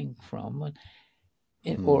coming from,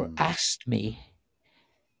 or asked me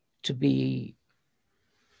to be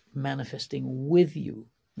manifesting with you.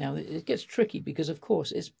 Now, it gets tricky because, of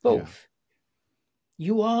course, it's both.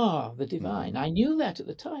 You are the divine. I knew that at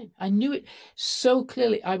the time. I knew it so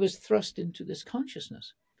clearly. I was thrust into this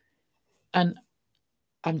consciousness. And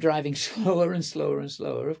I'm driving slower and slower and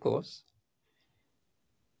slower, of course.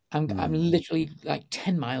 I'm literally like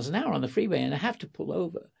 10 miles an hour on the freeway, and I have to pull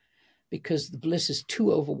over because the bliss is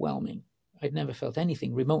too overwhelming. I'd never felt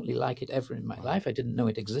anything remotely like it ever in my life. I didn't know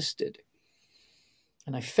it existed.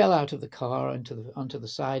 And I fell out of the car onto the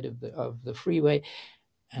side of the freeway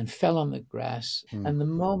and fell on the grass. And the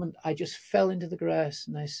moment I just fell into the grass,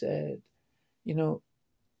 and I said,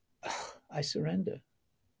 I surrender.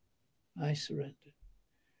 I surrender.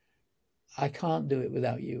 I can't do it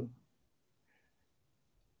without you.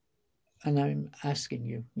 And I'm asking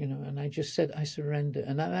you, and I just said, I surrender.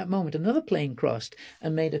 And at that moment, another plane crossed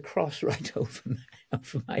and made a cross right over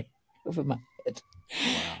my head.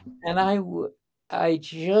 Wow. And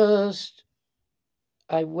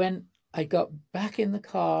I got back in the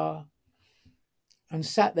car and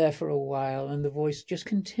sat there for a while, and the voice just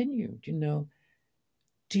continued,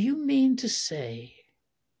 do you mean to say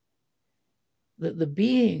that the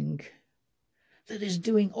being that is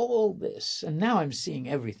doing all this, and now I'm seeing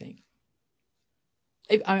everything.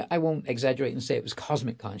 I won't exaggerate and say it was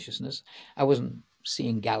cosmic consciousness. I wasn't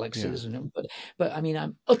seeing galaxies, but I mean,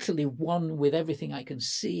 I'm utterly one with everything I can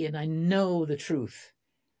see, and I know the truth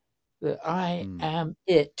that I am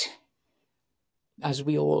it, as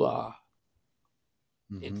we all are.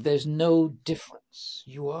 There's no difference.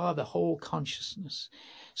 You are the whole consciousness.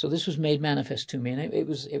 So this was made manifest to me, and it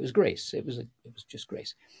was grace. It was just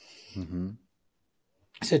grace.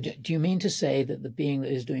 So do you mean to say that the being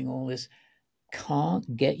that is doing all this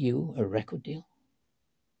can't get you a record deal?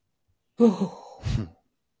 Oh.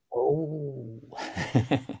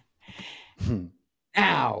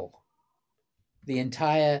 Now, the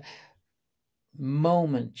entire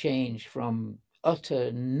moment changed from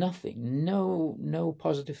utter nothing, no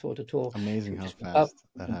positive thought at all. Amazing how fast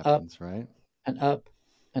that happens, right? And up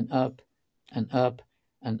and up and up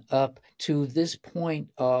and up to this point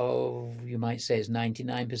of, you might say it's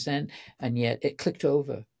 99%, and yet it clicked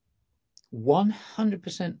over.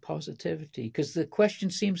 100% positivity, because the question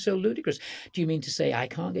seems so ludicrous. Do you mean to say I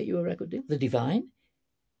can't get you a record deal? The divine?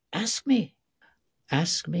 Ask me.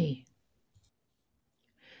 Ask me.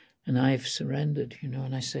 And I've surrendered,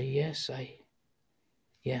 and I say, yes,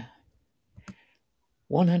 yeah.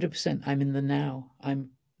 100%, I'm in the now.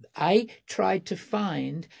 I tried to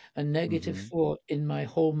find a negative thought in my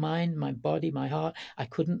whole mind, my body, my heart. I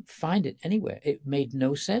couldn't find it anywhere. It made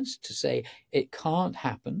no sense to say it can't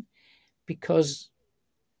happen, because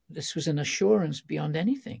this was an assurance beyond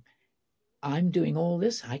anything. I'm doing all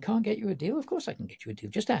this. I can't get you a deal. Of course I can get you a deal.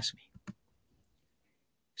 Just ask me.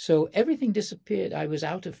 So everything disappeared. I was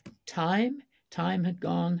out of time. Time had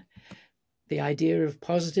gone. The idea of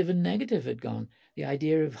positive and negative had gone. The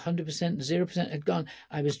idea of 100% and 0% had gone.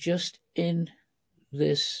 I was just in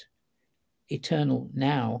this eternal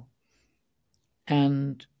now.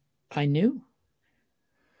 And I knew.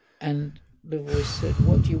 And the voice said,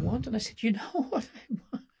 what do you want? And I said, you know what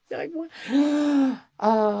I want?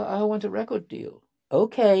 I want a record deal.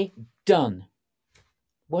 Okay, done.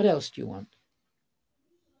 What else do you want?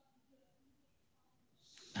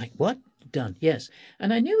 Like, what? Done, yes.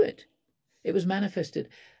 And I knew it. It was manifested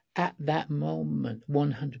at that moment,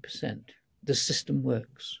 100%. The system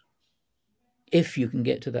works. If you can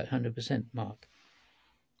get to that 100% mark.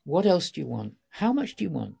 What else do you want? How much do you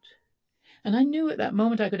want? And I knew at that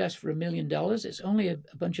moment I could ask for $1 million. It's only a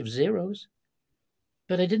bunch of zeros.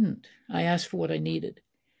 But I didn't. I asked for what I needed.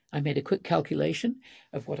 I made a quick calculation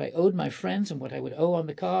of what I owed my friends and what I would owe on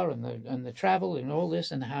the car and the travel and all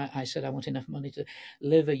this. And I said I want enough money to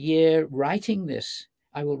live a year writing this.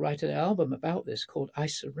 I will write an album about this called I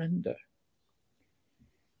Surrender.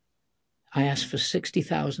 I asked for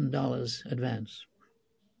 $60,000 advance.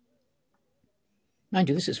 Mind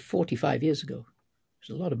you, this is 45 years ago. It's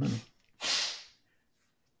a lot of money.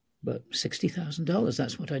 But $60,000,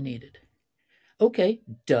 that's what I needed. Okay,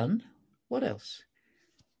 done. What else?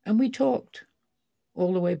 And we talked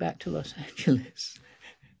all the way back to Los Angeles.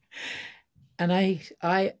 And I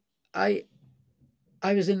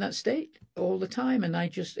was in that state all the time, and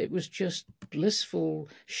it was just blissful,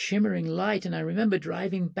 shimmering light. And I remember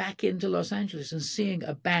driving back into Los Angeles and seeing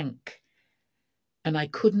a bank, and I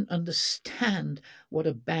couldn't understand what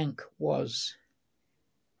a bank was.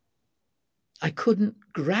 I couldn't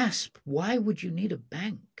grasp, why would you need a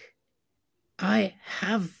bank? I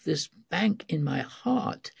have this bank in my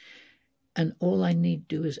heart, and all I need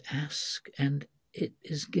to do is ask, and it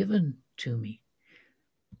is given to me.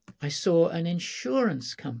 I saw an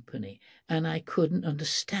insurance company, and I couldn't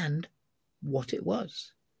understand what it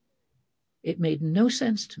was. It made no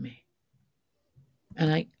sense to me.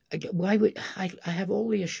 And why would I have all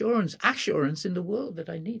the assurance in the world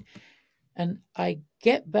that I need? And I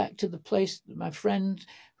get back to the place, my friend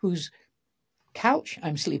whose couch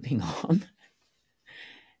I'm sleeping on,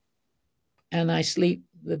 and I sleep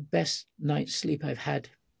the best night's sleep I've had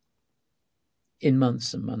in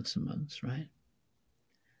months and months and months, right?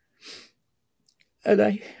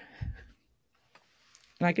 And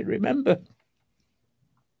I can remember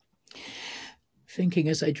thinking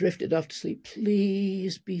as I drifted off to sleep,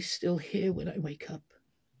 please be still here when I wake up.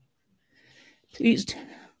 Please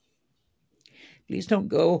don't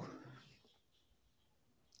go.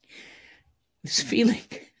 This feeling,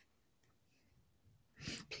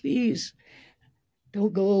 please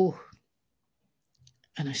don't go.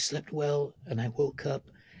 And I slept well, and I woke up,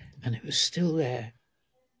 and it was still there.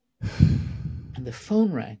 And the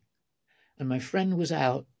phone rang, and my friend was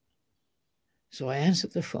out. So I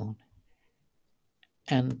answered the phone,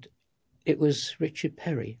 and it was Richard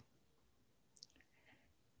Perry.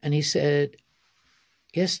 And he said,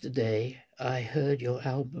 yesterday I heard your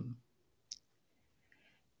album.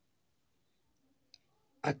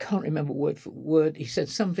 I can't remember word for word. He said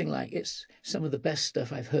something like, it's some of the best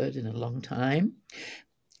stuff I've heard in a long time.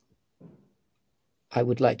 I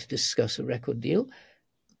would like to discuss a record deal.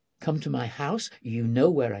 Come to my house. You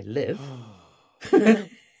know where I live.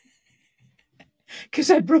 Because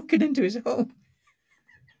I'd broken into his home.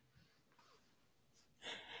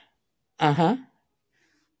 Uh-huh.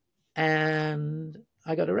 And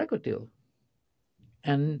I got a record deal.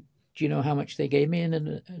 And do you know how much they gave me in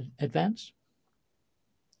an advance?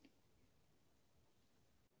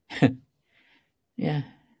 Yeah,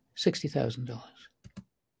 $60,000.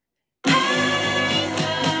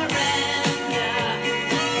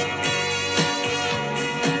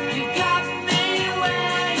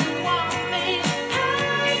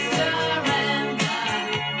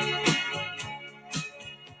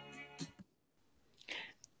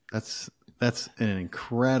 That's an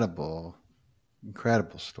incredible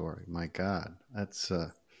story. My God, that's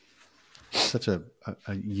such a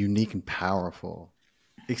unique and powerful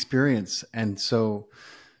experience, and so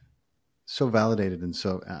validated, and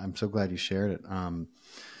so I'm so glad you shared it.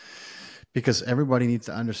 Because everybody needs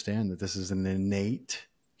to understand that this is an innate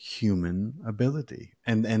human ability,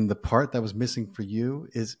 and the part that was missing for you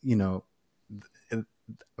is,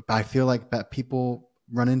 I feel like that people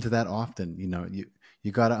run into that often.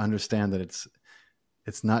 You got to understand that it's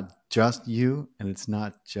not just you, and it's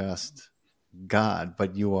not just God,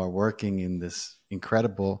 but you are working in this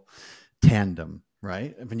incredible tandem,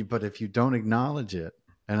 right? But if you don't acknowledge it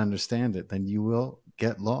and understand it, then you will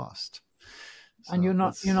get lost. So and you're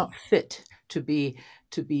not fit to be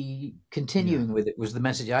continuing with it, was the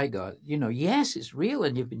message I got. Yes, it's real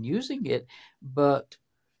and you've been using it, but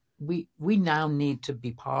we now need to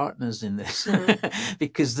be partners in this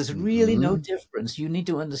because there's really no difference. You need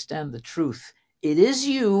to understand the truth. It is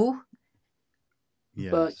you,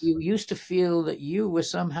 but you used to feel that you were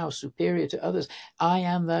somehow superior to others. I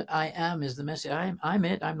am that I am is the message. I'm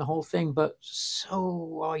it. I'm the whole thing. But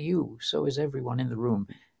so are you. So is everyone in the room,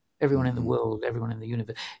 everyone in the world, everyone in the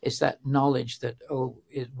universe. It's that knowledge that,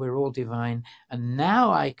 we're all divine. And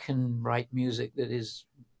now I can write music that is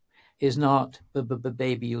not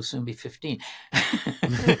baby, you'll soon be 15.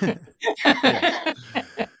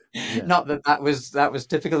 Yes. Not that was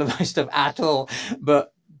typical of my stuff at all,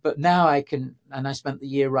 but now I can, and I spent the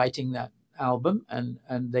year writing that album, and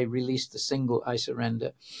they released the single I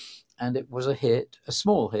Surrender, and it was a hit, a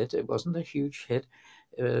small hit. It wasn't a huge hit.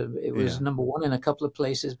 It was number one in a couple of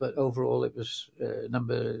places, but overall it was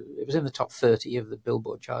it was in the top 30 of the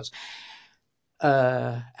Billboard charts.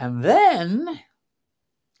 And then,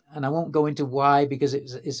 and I won't go into why because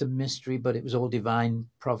it's a mystery, but it was all divine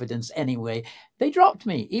providence anyway. They dropped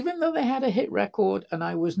me, even though they had a hit record, and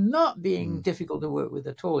I was not being difficult to work with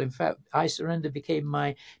at all. In fact, I Surrender became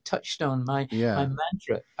my touchstone, my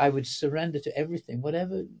mantra. I would surrender to everything,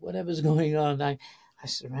 whatever's going on. I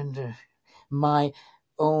surrender my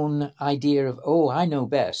own idea of, I know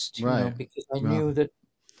best, because I knew that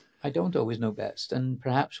I don't always know best, and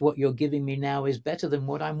perhaps what you're giving me now is better than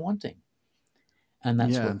what I'm wanting. And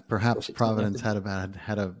that's perhaps Providence had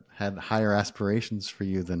higher aspirations for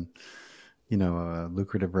you than a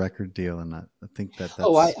lucrative record deal, and I think that's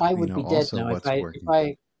I would be dead now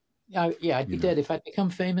I'd be dead if I'd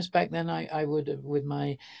become famous back then. I would, with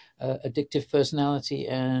my addictive personality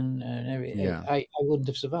and everything. I wouldn't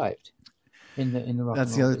have survived in the rock.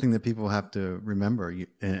 That's the other thing that people have to remember,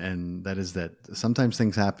 and that is that sometimes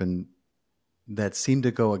things happen that seem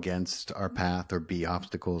to go against our path or be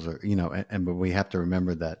obstacles, or but we have to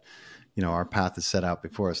remember that our path is set out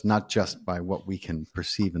before us, not just by what we can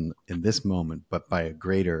perceive in this moment, but by a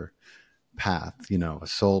greater path, a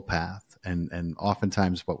soul path. And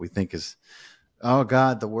oftentimes what we think is, oh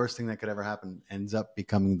God, the worst thing that could ever happen ends up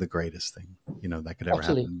becoming the greatest thing that could ever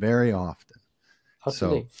happen very often.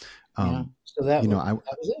 So I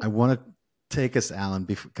want to take us, Alan,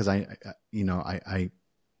 because I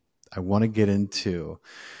want to get into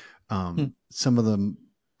some of the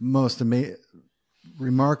most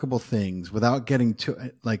remarkable things without getting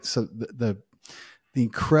to the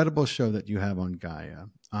incredible show that you have on Gaia,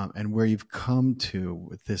 and where you've come to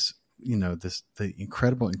with this, the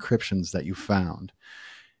incredible encryptions that you found.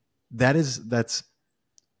 That's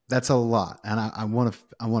a lot, and I want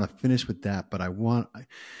to finish with that, but I want to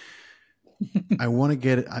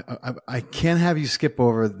get it. I can't have you skip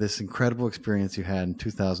over this incredible experience you had in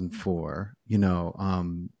 2004.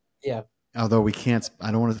 Although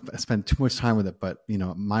I don't want to spend too much time with it, but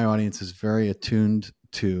my audience is very attuned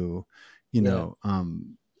to, the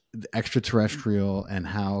extraterrestrial and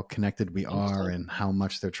how connected we are and how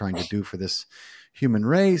much they're trying to do for this human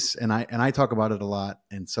race. And I talk about it a lot.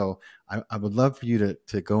 And so I would love for you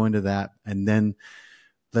to go into that, and then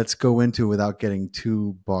let's go into, without getting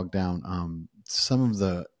too bogged down, some of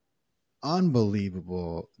the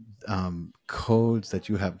unbelievable codes that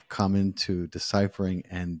you have come into deciphering,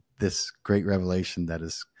 and this great revelation that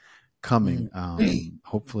is coming,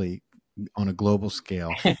 hopefully on a global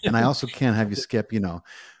scale. And I also can't have you skip,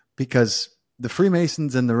 because the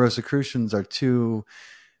Freemasons and the Rosicrucians are two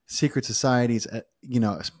secret societies,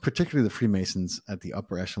 particularly the Freemasons at the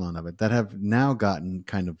upper echelon of it, that have now gotten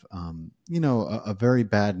kind of, a very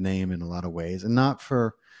bad name in a lot of ways, and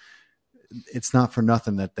it's not for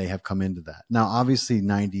nothing that they have come into that. Now, obviously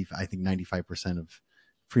 95% of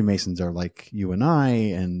Freemasons are like you and I,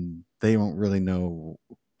 and they don't really know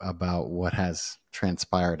about what has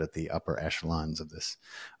transpired at the upper echelons of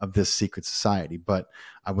this secret society. But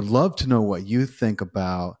I would love to know what you think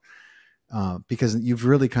about, because you've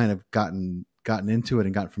really kind of gotten into it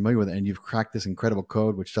and gotten familiar with it, and you've cracked this incredible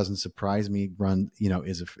code, which doesn't surprise me.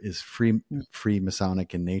 Is free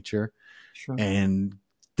Masonic in nature, Sure. and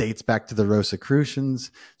dates back to the Rosicrucians.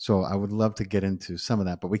 So I would love to get into some of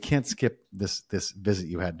that, but we can't skip this visit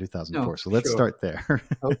you had in 2004. No, So let's sure. start there.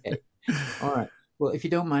 Okay. All right. Well, if you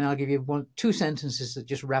don't mind, I'll give you two sentences that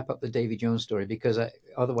just wrap up the Davy Jones story, because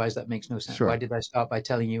otherwise that makes no sense. Sure. Why did I start by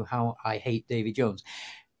telling you how I hate Davy Jones?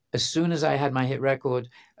 As soon as I had my hit record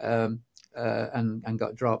and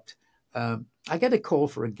got dropped, I get a call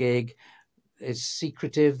for a gig. It's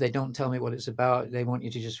secretive. They don't tell me what it's about. They want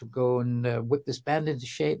you to just go and whip this band into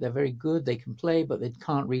shape. They're very good. They can play, but they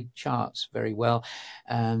can't read charts very well.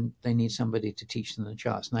 And they need somebody to teach them the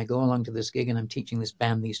charts. And I go along to this gig, and I'm teaching this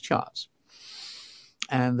band these charts.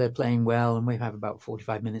 And they're playing well, and we have about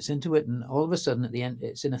 45 minutes into it. And all of a sudden, at the end,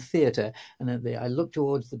 it's in a theater. And I look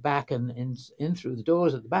towards the back, and in through the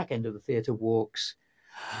doors at the back end of the theater walks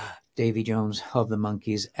Davy Jones of the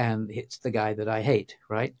Monkees. And it's the guy that I hate,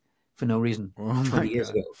 right? For no reason. 20 years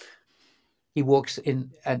ago. He walks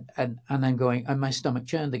in, and I'm going, and my stomach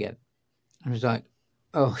churned again. I was like,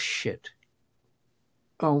 oh, shit.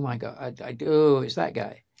 Oh, my God. It's that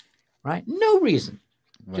guy, right? No reason.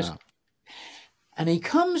 Wow. Just. And he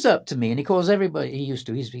comes up to me, and he calls everybody,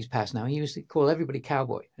 he's passed now, he used to call everybody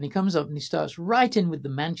cowboy. And he comes up and he starts right in with the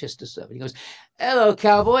Manchester stuff. And he goes, hello,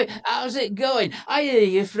 cowboy, how's it going? I hear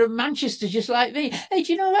you're from Manchester just like me. Hey,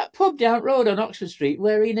 do you know that pub down road on Oxford Street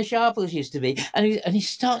where Ena Sharples used to be? And he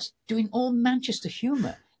starts doing all Manchester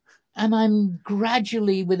humour. And I'm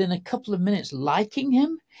gradually, within a couple of minutes, liking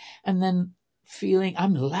him, and then feeling,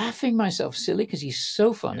 I'm laughing myself silly because he's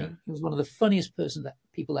so funny. Yeah. He was one of the funniest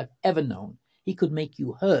people I've ever known. He could make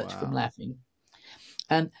you hurt from laughing.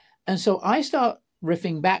 And so I start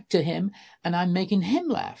riffing back to him, and I'm making him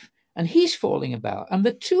laugh. And he's falling about. And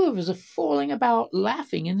the two of us are falling about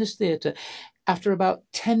laughing in this theater. After about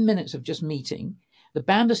 10 minutes of just meeting, the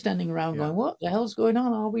band are standing around going, what the hell's going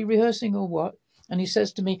on? Are we rehearsing or what? And he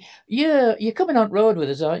says to me, yeah, you're coming on road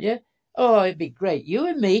with us, aren't you? Oh, it'd be great. You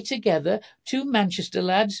and me together, two Manchester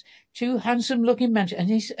lads, two handsome-looking Manchester. And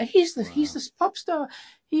he's the pop star.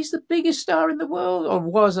 He's the biggest star in the world, or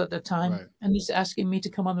was at the time. Right. And he's asking me to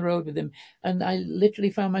come on the road with him. And I literally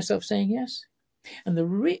found myself saying yes. And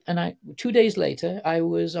 2 days later, I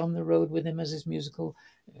was on the road with him as his musical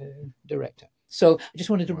director. So I just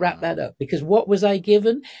wanted to wrap that up, because what was I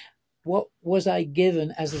given? What was I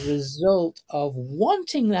given as a result of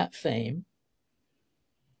wanting that fame?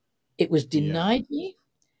 It was denied me,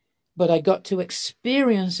 but I got to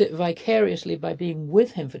experience it vicariously by being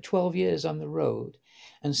with him for 12 years on the road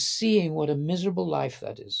and seeing what a miserable life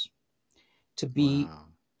that is. To be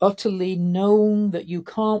utterly known that you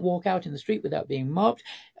can't walk out in the street without being mobbed.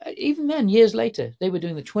 Even then, years later, they were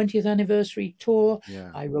doing the 20th anniversary tour. Yeah.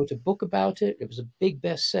 I wrote a book about it. It was a big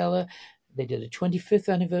bestseller. They did a 25th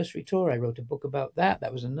anniversary tour. I wrote a book about that.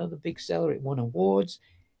 That was another big seller. It won awards.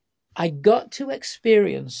 I got to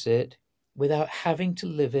experience it without having to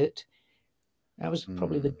live it. That was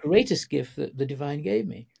probably the greatest gift that the divine gave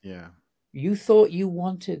me. Yeah. You thought you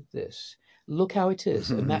wanted this. Look how it is.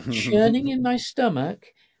 And that churning in my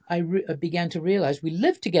stomach, I began to realize we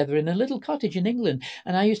lived together in a little cottage in England.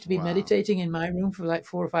 And I used to be meditating in my room for like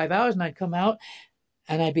 4 or 5 hours, and I'd come out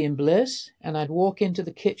and I'd be in bliss, and I'd walk into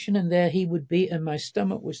the kitchen, and there he would be, and my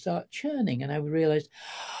stomach would start churning. And I would realize,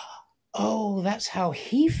 oh, that's how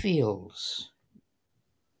he feels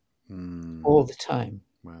all the time.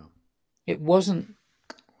 Wow. It wasn't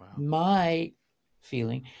my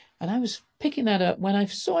feeling. And I was picking that up when I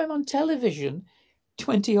saw him on television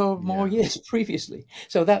 20 or more years previously.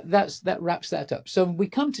 So that wraps that up. So we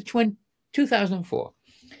come to 2004.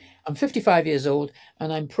 I'm 55 years old,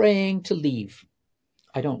 and I'm praying to leave.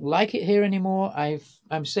 I don't like it here anymore.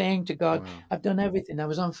 I'm saying to God, I've done everything. I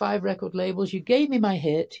was on 5 record labels. You gave me my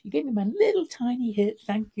hit. You gave me my little tiny hit.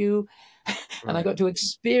 Thank you. And I got to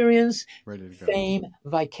experience fame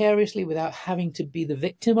vicariously without having to be the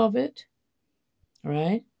victim of it.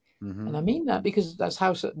 Right? Mm-hmm. And I mean that because that's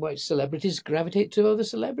how celebrities gravitate to other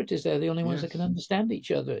celebrities. They're the only ones that can understand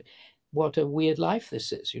each other. What a weird life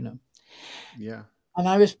this is, you know. Yeah. And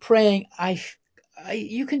I was praying,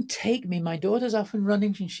 you can take me. My daughter's off and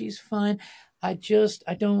running and she's fine. I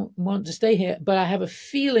don't want to stay here, but I have a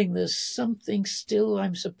feeling there's something still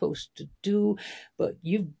I'm supposed to do, but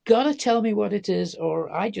you've got to tell me what it is,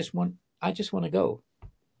 or I just want to go.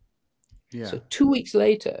 Yeah. So 2 weeks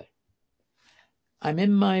later, I'm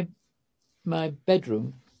in my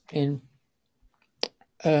bedroom in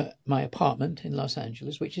my apartment in Los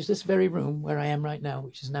Angeles, which is this very room where I am right now,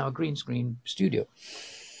 which is now a green screen studio.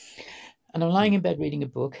 And I'm lying in bed reading a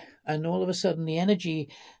book, and all of a sudden the energy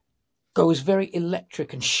goes very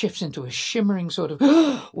electric and shifts into a shimmering sort of,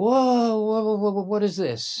 whoa, what is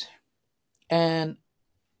this? And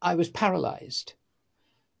I was paralyzed.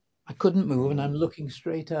 I couldn't move, and I'm looking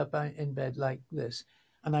straight up in bed like this.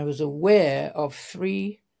 And I was aware of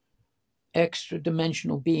 3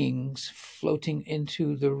 extra-dimensional beings floating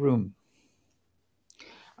into the room.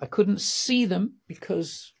 I couldn't see them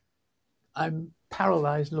because I'm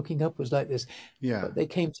paralyzed looking upwards like this. Yeah. But they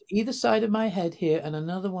came to either side of my head here and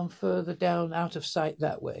another one further down out of sight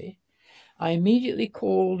that way. I immediately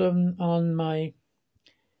called on my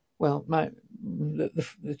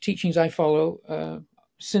the teachings I follow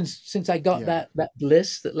since I got that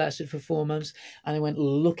bliss that lasted for 4 months, and I went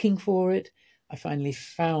looking for it. I finally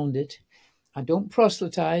found it. I don't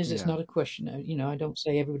proselytize. It's not a question. I don't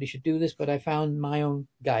say everybody should do this, but I found my own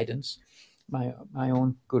guidance, my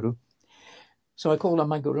own guru. So I called on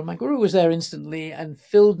my guru. My guru was there instantly and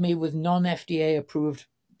filled me with non-FDA approved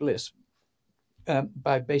bliss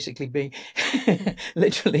by basically being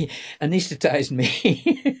literally anesthetized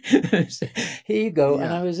me. So, here you go. Yeah.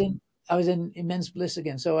 And I was in immense bliss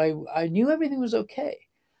again. So I knew everything was okay.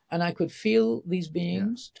 And I could feel these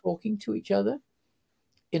beings talking to each other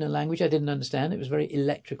in a language I didn't understand. It was very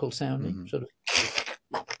electrical sounding, sort of.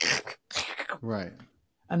 Right.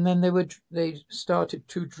 And then they started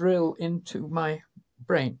to drill into my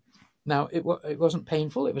brain. Now, it wasn't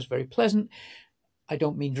painful. It was very pleasant. I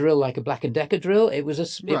don't mean drill like a Black & Decker drill. It was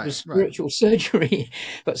spiritual surgery.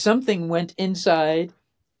 But something went inside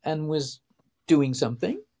and was doing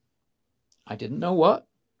something. I didn't know what.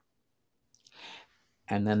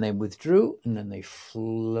 And then they withdrew, and then they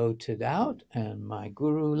floated out, and my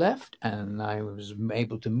guru left, and I was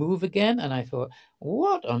able to move again. And I thought,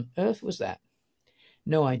 what on earth was that?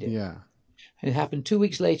 No idea. Yeah. It happened 2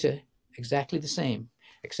 weeks later, exactly the same,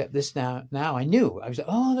 except this now I knew. I was like,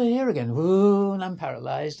 oh, they're here again. Whoa, and I'm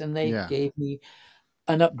paralyzed. And they gave me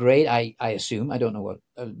an upgrade, I assume. I don't know what.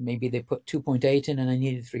 Maybe they put 2.8 in and I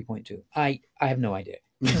needed 3.2. I have no idea.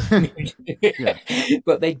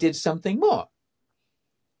 But they did something more.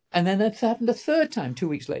 And then that happened a third time 2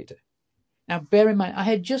 weeks later. Now, bear in mind, I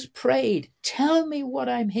had just prayed, tell me what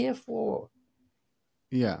I'm here for.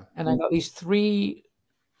 Yeah. And I got these 3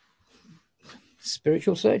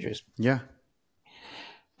 spiritual surgeries. Yeah.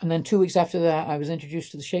 And then 2 weeks after that, I was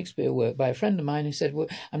introduced to the Shakespeare work by a friend of mine who said, well,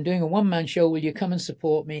 I'm doing a one-man show. Will you come and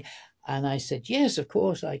support me? And I said, yes, of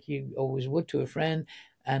course, like you always would to a friend.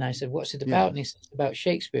 And I said, what's it about? And he said, it's about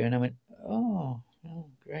Shakespeare. And I went, oh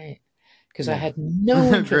great. Because I had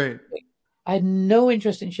no interest. I had no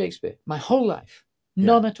interest in Shakespeare my whole life.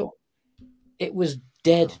 None at all. It was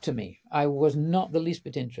dead to me. I was not the least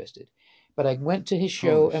bit interested. But I went to his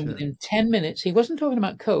show, and within 10 minutes, he wasn't talking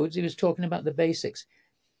about codes. He was talking about the basics.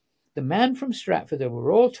 The man from Stratford that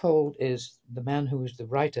we're all told is the man who was the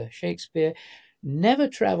writer, Shakespeare, never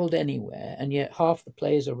traveled anywhere, and yet half the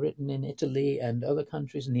plays are written in Italy and other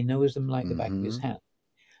countries, and he knows them like the back of his hand.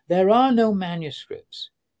 There are no manuscripts.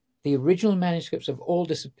 The original manuscripts have all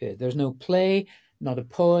disappeared. There's no play, not a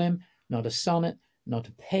poem, not a sonnet, not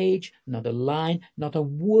a page, not a line, not a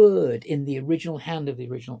word in the original hand of the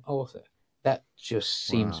original author. That just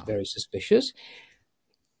seems very suspicious.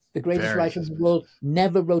 The greatest writer in the world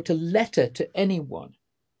never wrote a letter to anyone.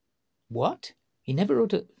 What? He never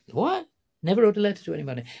wrote a what? Never wrote a letter to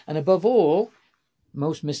anybody. And above all,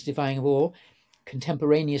 most mystifying of all,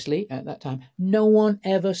 contemporaneously at that time, no one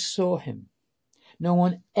ever saw him. No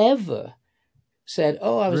one ever said,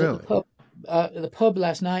 oh, I was at the pub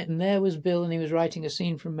last night and there was Bill and he was writing a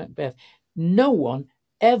scene from Macbeth. No one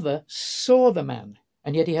ever saw the man.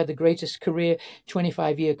 And yet he had the greatest career,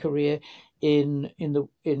 25-year career in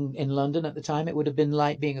London at the time. It would have been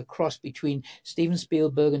like being a cross between Steven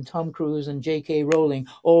Spielberg and Tom Cruise and J.K. Rowling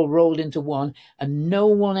all rolled into one, and no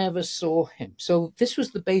one ever saw him. So this was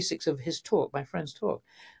the basics of his talk, my friend's talk.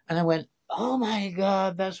 And I went, oh my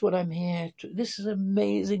God, that's what I'm here to. This is an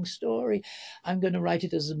amazing story. I'm going to write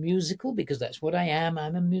it as a musical because that's what I am.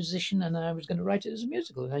 I'm a musician, and I was going to write it as a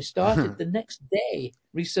musical. And I started the next day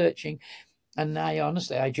researching. And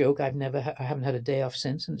I joke, I haven't had a day off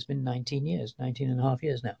since, and it's been 19 and a half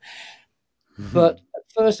years now. But at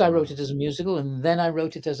first I wrote it as a musical, and then I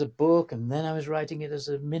wrote it as a book, and then I was writing it as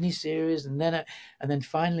a mini series, and then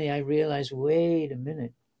finally I realized, wait a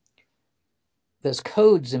minute, there's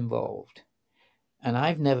codes involved, and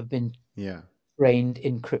I've never been Yeah. trained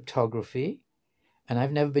in cryptography, and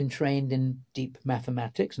I've never been trained in deep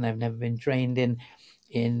mathematics, and I've never been trained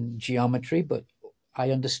in geometry, but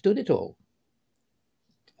I understood it all.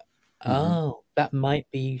 Oh, that might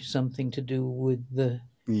be something to do with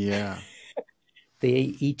Yeah.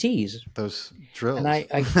 the ETs, Those and drills. I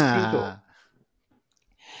could see it all.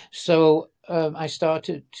 So I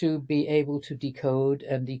started to be able to decode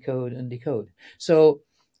and decode and decode. So,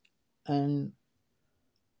 and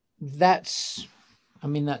that's, I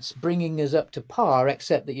mean, that's bringing us up to par,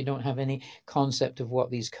 except that you don't have any concept of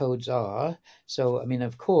what these codes are. So, I mean,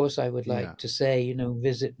 of course, I would Yeah. like to say,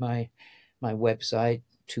 visit my website,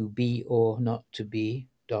 to be or not to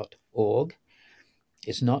be.org.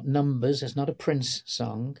 It's not numbers. It's not a Prince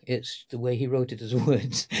song. It's the way he wrote it as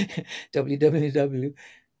words.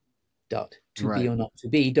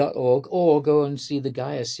 www.tobeornotttobe.org, or go and see the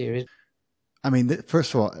Gaia series. I mean,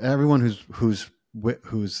 first of all, everyone who's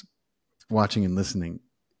watching and listening,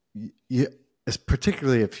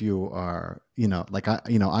 particularly if you are, like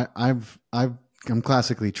I'm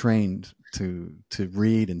classically trained to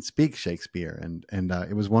read and speak Shakespeare, and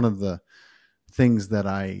it was one of the things that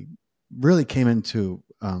I really came into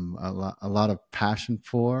a lot of passion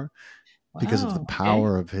for, because of the Wow. Okay.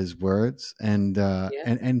 power of his words, and Yeah.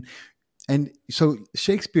 and so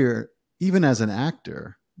Shakespeare, even as an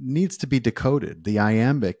actor, needs to be decoded. The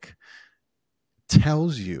iambic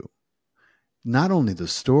tells you not only the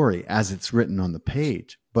story as it's written on the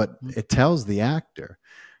page, but it tells the actor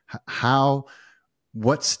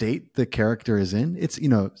what state the character is in. It's,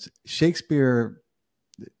 Shakespeare,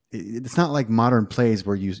 it's not like modern plays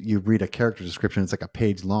where you read a character description, it's like a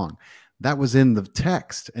page long. That was in the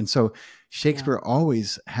text. And so Shakespeare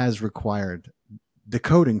always has required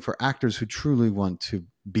decoding for actors who truly want to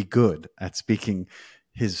be good at speaking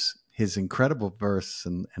his incredible verse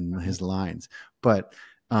and his lines. But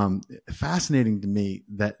fascinating to me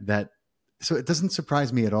that so it doesn't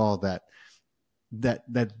surprise me at all that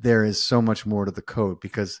there is so much more to the code,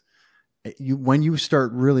 because when you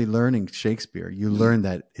start really learning Shakespeare, you learn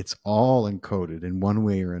that it's all encoded in one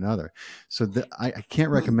way or another. So I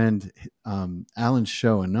can't recommend Alan's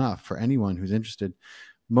show enough for anyone who's interested.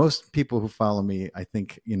 Most people who follow me, I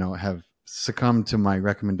think, have succumbed to my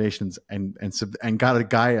recommendations and got a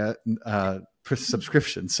Gaia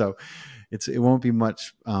subscription. So it won't be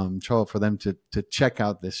much trouble for them to check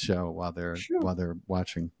out this show while they're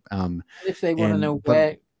watching. If they want to know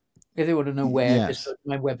where, just yes. go to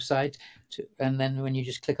my website, and then when you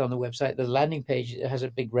just click on the website, the landing page, it has a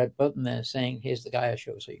big red button there saying, "Here's the Gaia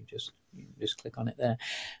show." So you just click on it there.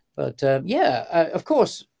 But of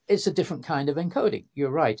course, it's a different kind of encoding.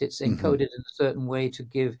 You're right; it's encoded in a certain way to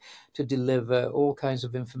deliver all kinds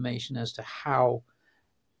of information as to how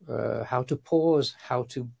to pause, how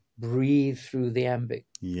to breathe through the iambic.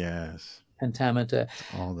 Yes. Pentameter,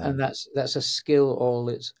 All that. and that's a skill all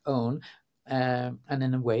its own. And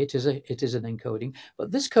in a way, it is an encoding.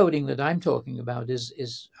 But this coding that I'm talking about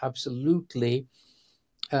is absolutely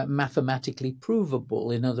mathematically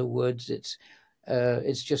provable. In other words, it's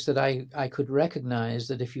just that I could recognize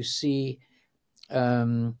that if you see,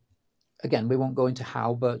 again, we won't go into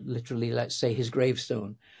how, but literally, let's say his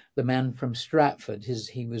gravestone. The man from Stratford,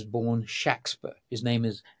 he was born Shakespeare. His name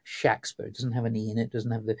is Shakespeare. It doesn't have an E in it,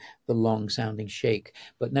 doesn't have the long-sounding shake,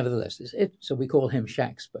 but nevertheless, so we call him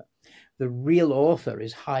Shakespeare. The real author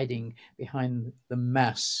is hiding behind the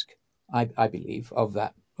mask, I believe, of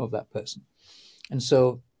that person. And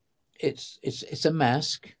so it's a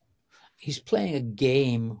mask. He's playing a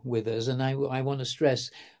game with us, and I want to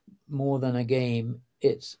stress, more than a game,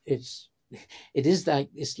 it's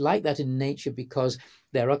like that in nature, because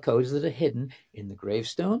there are codes that are hidden in the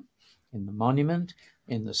gravestone, in the monument,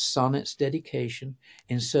 in the sonnet's dedication,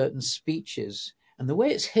 in certain speeches. And the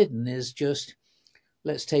way it's hidden is just,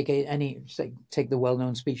 let's take take the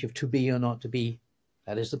well-known speech of "To be or not to be."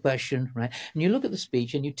 That is the question, right? And you look at the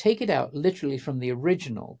speech and you take it out literally from the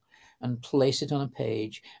original and place it on a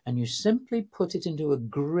page, and you simply put it into a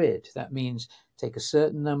grid. That means take a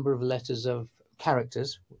certain number of letters of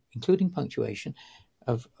characters, including punctuation,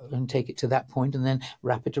 and take it to that point, and then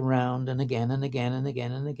wrap it around, and again and again and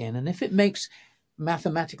again and again. And if it makes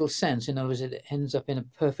mathematical sense, in other words, it ends up in a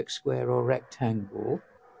perfect square or rectangle,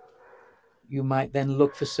 you might then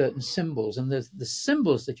look for certain symbols, and the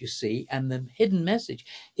symbols that you see and the hidden message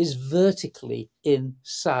is vertically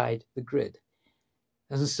inside the grid.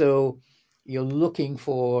 And so you're looking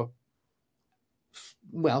for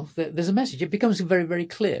well, there's a message. It becomes very, very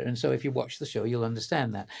clear. And so if you watch the show, you'll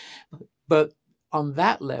understand that. But on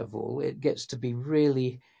that level, it gets to be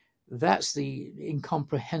really, that's the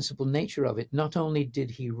incomprehensible nature of it. Not only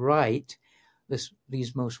did he write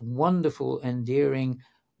these most wonderful, endearing,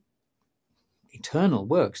 eternal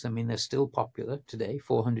works. I mean, they're still popular today,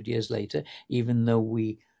 400 years later, even though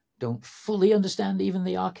we don't fully understand even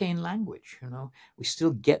the arcane language. We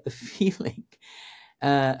still get the feeling.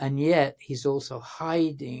 And yet he's also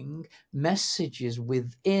hiding messages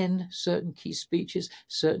within certain key speeches,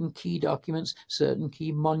 certain key documents, certain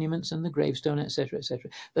key monuments and the gravestone, etc.,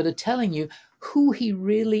 that are telling you who he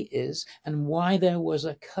really is and why there was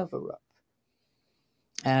a cover-up.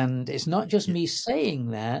 And it's not just me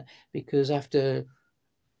saying that, because after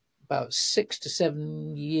about 6 to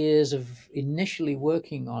 7 years of initially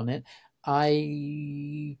working on it,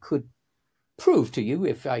 I could prove to you,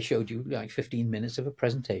 if I showed you like 15 minutes of a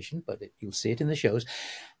presentation, but you'll see it in the shows,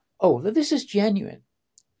 that this is genuine.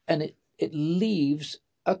 And it leaves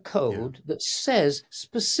a code that says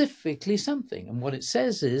specifically something. And what it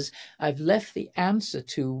says is, I've left the answer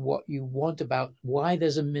to what you want about why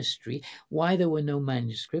there's a mystery, why there were no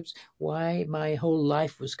manuscripts, why my whole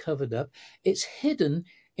life was covered up. It's hidden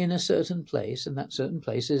in a certain place, and that certain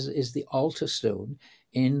place is the altar stone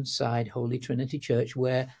inside Holy Trinity Church,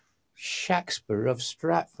 where Shakespeare of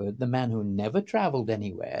Stratford, the man who never traveled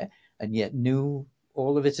anywhere and yet knew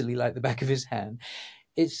all of Italy like the back of his hand,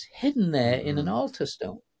 it's hidden there in an altar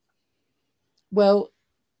stone. Well,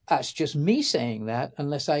 that's just me saying that,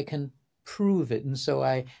 unless I can prove it. And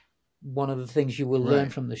so one of the things you will learn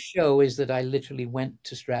from the show is that I literally went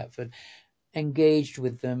to Stratford, engaged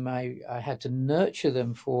with them. I had to nurture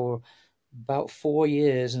them for about 4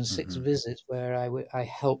 years and 6 visits, where I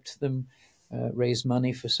helped them raise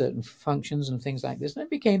money for certain functions and things like this. And I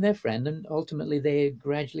became their friend, and ultimately they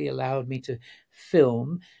gradually allowed me to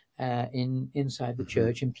film inside the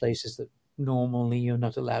church in places that normally you're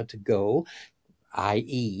not allowed to go,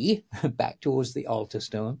 i.e. back towards the altar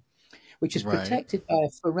stone, which is protected by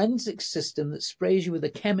a forensic system that sprays you with a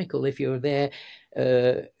chemical if you're there,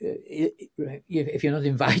 if you're not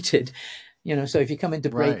invited. So if you come in to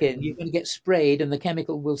break in, you're going to get sprayed, and the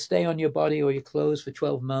chemical will stay on your body or your clothes for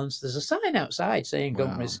 12 months. There's a sign outside saying,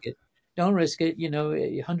 don't risk it. Don't risk it.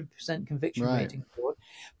 100% conviction rating for it.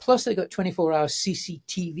 Plus, they got 24-hour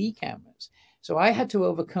CCTV cameras. So I had to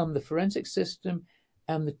overcome the forensic system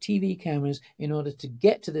and the TV cameras in order to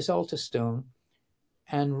get to this altar stone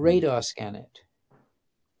and radar scan it.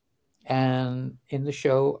 And in the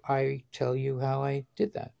show, I tell you how I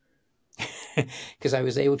did that. Because I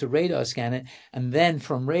was able to radar scan it, and then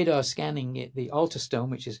from radar scanning it, the altar stone,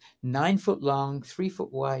 which is 9 foot long, 3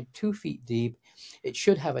 foot wide, 2 feet deep, it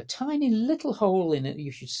should have a tiny little hole in it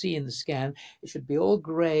you should see in the scan. It should be all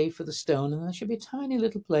gray for the stone, and there should be a tiny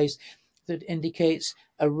little place that indicates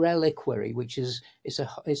a reliquary, which is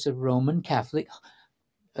it's a Roman Catholic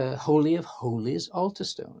Holy of Holies altar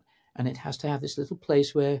stone. And it has to have this little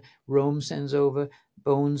place where Rome sends over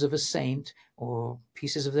bones of a saint or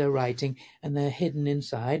pieces of their writing, and they're hidden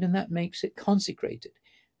inside, and that makes it consecrated.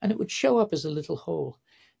 And it would show up as a little hole.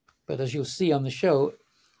 But as you'll see on the show,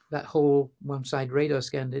 that hole, one side radar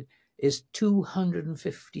scanned it, is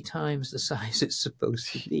 250 times the size it's supposed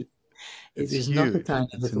to be. It is not a tiny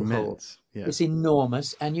little hole. Yeah. It's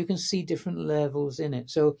enormous, and you can see different levels in it.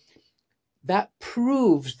 So that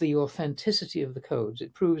proves the authenticity of the codes.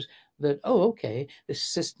 It proves that, okay, this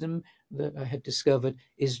system that I had discovered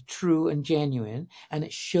is true and genuine, and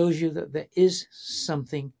it shows you that there is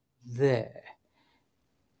something there.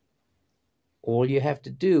 All you have to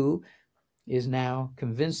do is now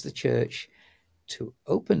convince the church to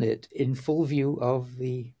open it in full view of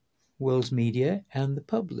the world's media and the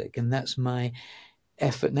public, and that's my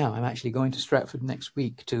effort now. I'm actually going to Stratford next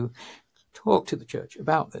week to talk to the church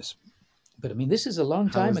about this. But I mean, this is a long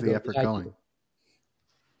time ago. How's the effort going?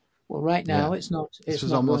 Well, right now it's not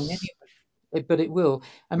going anywhere, but it will.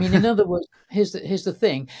 I mean, in other words, here's the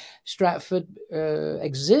thing: Stratford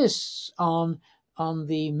exists on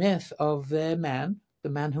the myth of their man, the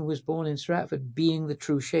man who was born in Stratford, being the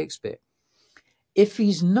true Shakespeare. If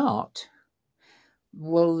he's not,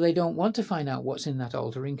 well, they don't want to find out what's in that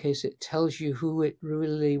altar in case it tells you who it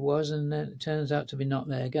really was, and then it turns out to be not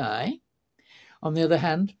their guy. On the other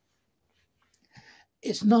hand,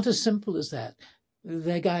 it's not as simple as that.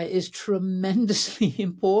 Their guy is tremendously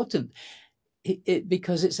important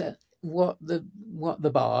because it's what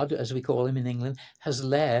the bard, as we call him in England, has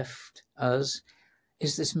left us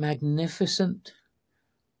is this magnificent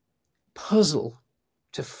puzzle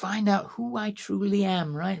to find out who I truly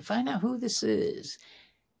am, right? Find out who this is.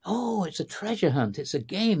 Oh, it's a treasure hunt. It's a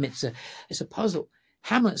game. It's a puzzle.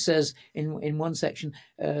 Hamlet says in one section,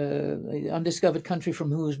 undiscovered country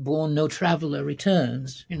from whose bourne no traveller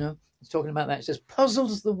returns. You know, it's talking about that. It says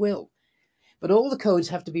puzzles the will. But all the codes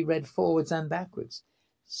have to be read forwards and backwards.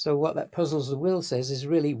 So what that puzzles the will says is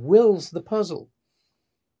really will's the puzzle.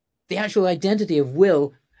 The actual identity of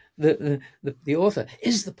Will, the author,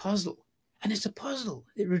 is the puzzle. And it's a puzzle.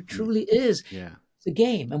 It truly is. Yeah. It's a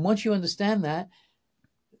game. And once you understand that,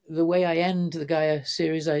 the way I end the Gaia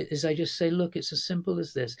series is I just say, look, it's as simple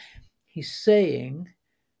as this. He's saying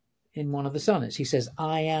in one of the sonnets, he says,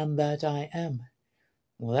 I am that I am.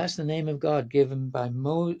 Well, that's the name of God given by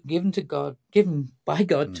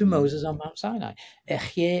God to Moses on Mount Sinai.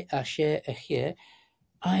 Echye, Asher, Echye.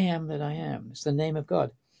 I am that I am. It's the name of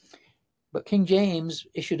God. But King James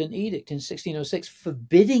issued an edict in 1606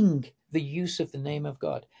 forbidding the use of the name of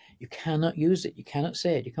God. You cannot use it. You cannot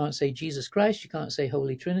say it. You can't say Jesus Christ. You can't say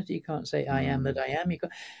Holy Trinity. You can't say I am that I am. You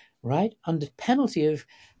can't, right? Under penalty of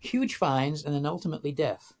huge fines and then ultimately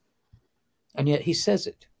death. And yet he says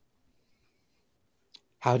it.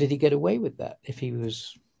 How did he get away with that? If he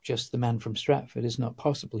was just the man from Stratford, it's not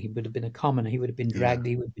possible. He would have been a commoner. He would have been dragged.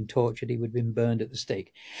 He would have been tortured. He would have been burned at the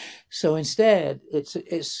stake. So instead, it's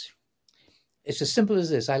as simple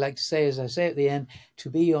as this. I like to say, as I say at the end,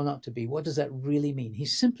 to be or not to be. What does that really mean?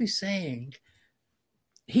 He's simply saying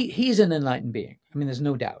he's an enlightened being. I mean, there's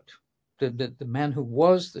no doubt. The man who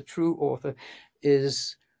was the true author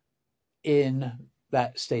is in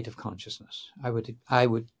that state of consciousness. I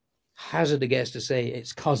would hazard a guess to say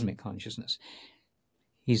it's cosmic consciousness.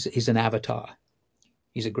 He's an avatar.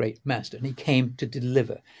 He's a great master, and he came to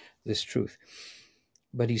deliver this truth.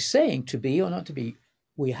 But he's saying to be or not to be.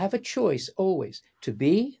 We have a choice always to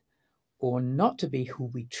be or not to be who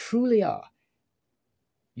we truly are.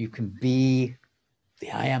 You can be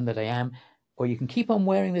the I am that I am, or you can keep on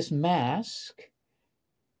wearing this mask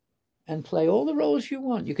and play all the roles you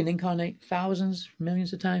want. You can incarnate thousands,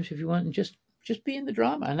 millions of times if you want, and just be in the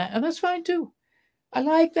drama. And that's fine too. I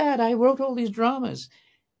like that. I wrote all these dramas.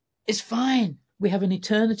 It's fine. We have an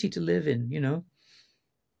eternity to live in, you know.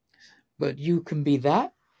 But you can be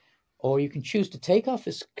that, or you can choose to take off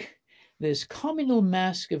this communal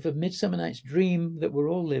mask of a Midsummer Night's Dream that we're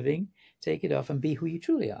all living, take it off and be who you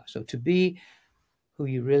truly are. So to be who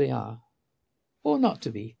you really are, or not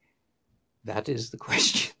to be, that is the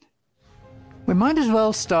question. We might as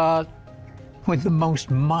well start with the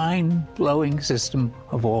most mind-blowing system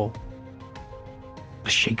of all,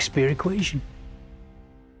 the Shakespeare equation.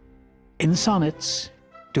 In the sonnets,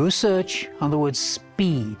 do a search on the word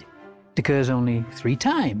speed. It occurs only 3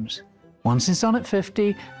 times. Once in Sonnet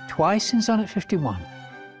 50, twice in Sonnet 51.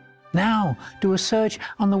 Now, do a search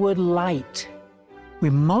on the word light.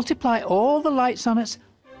 We multiply all the light sonnets,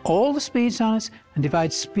 all the speed sonnets, and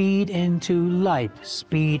divide speed into light.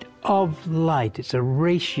 Speed of light. It's a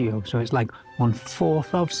ratio, so it's like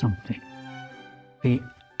 1/4 of something. The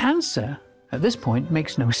answer, at this point,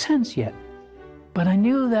 makes no sense yet. But I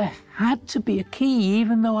knew there had to be a key,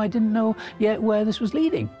 even though I didn't know yet where this was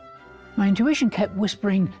leading. My intuition kept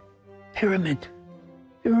whispering, pyramid,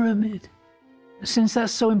 pyramid. Since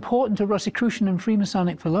that's so important to Rosicrucian and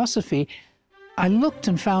Freemasonic philosophy, I looked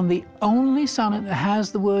and found the only sonnet that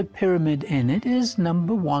has the word pyramid in it is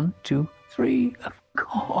number 1, 2, 3, of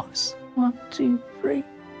course. 1, 2, 3.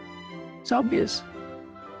 It's obvious.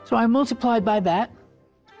 So I multiplied by that.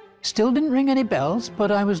 Still didn't ring any bells,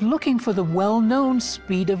 but I was looking for the well-known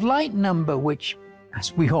speed of light number, which,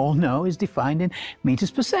 as we all know, is defined in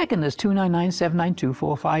meters per second as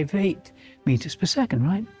 299,792,458 meters per second,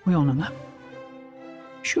 right? We all know that.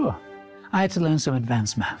 Sure, I had to learn some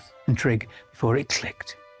advanced math and trig before it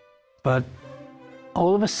clicked. But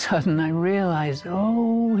all of a sudden I realized,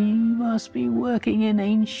 oh, he must be working in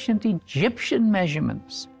ancient Egyptian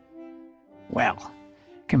measurements. Well,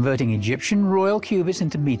 converting Egyptian royal cubits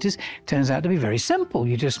into meters turns out to be very simple.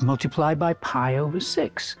 You just multiply by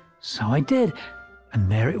pi/6. So I did. And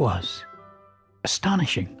there it was.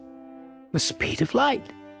 Astonishing. The speed of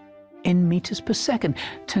light in meters per second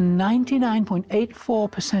to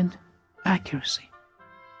 99.84% accuracy.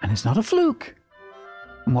 And it's not a fluke.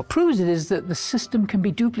 And what proves it is that the system can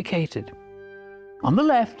be duplicated. On the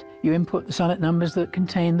left, you input the sonnet numbers that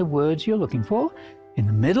contain the words you're looking for. In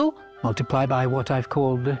the middle, multiply by what I've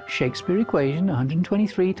called the Shakespeare equation,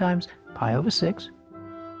 123 times pi/6.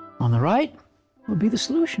 On the right will be the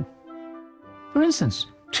solution. For instance,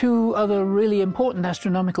 2 other really important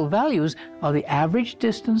astronomical values are the average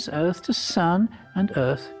distance Earth to Sun and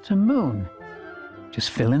Earth to Moon.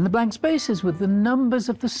 Just fill in the blank spaces with the numbers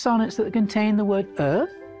of the sonnets that contain the word Earth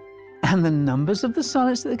and the numbers of the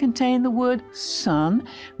sonnets that contain the word Sun.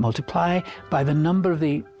 Multiply by the number of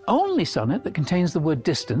the only sonnet that contains the word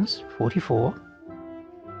distance, 44.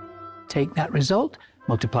 Take that result,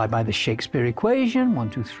 multiply by the Shakespeare equation,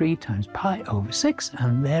 123 times pi over 6,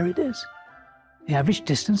 and there it is. The average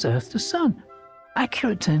distance Earth to Sun,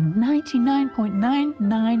 accurate to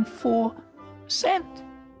 99.994%.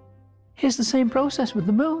 Here's the same process with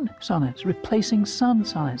the Moon sonnets, replacing Sun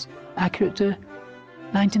sonnets, accurate to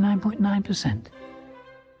 99.9%.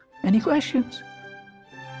 Any questions?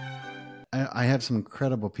 I have some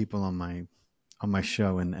incredible people on my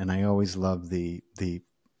show, and I always love the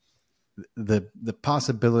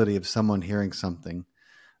possibility of someone hearing something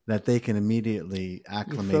that they can immediately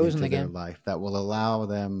acclimate into their life that will allow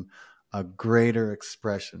them a greater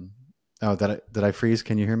expression. Oh, did I freeze?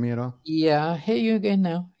 Can you hear me at all? Yeah, I hear you again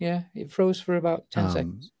now. Yeah, it froze for about 10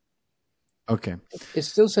 seconds. Okay. It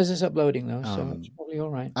still says it's uploading though, so it's probably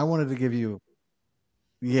all right. I wanted to give you,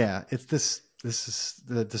 it's this is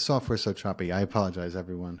the software's so choppy. I apologize,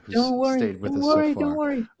 everyone who's stayed with us so far. Don't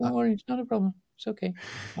worry. It's not a problem. It's okay.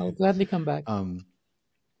 I'll gladly come back.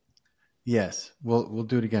 Yes, we'll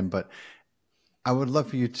do it again, but I would love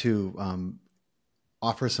for you to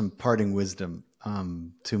offer some parting wisdom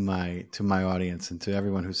to my audience and to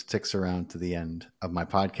everyone who sticks around to the end of my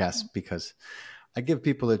podcast, because I give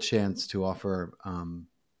people a chance to offer,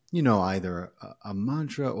 either a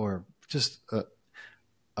mantra or just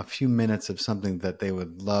a few minutes of something that they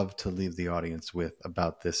would love to leave the audience with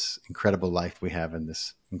about this incredible life we have in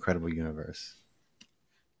this incredible universe.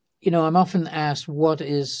 I'm often asked, what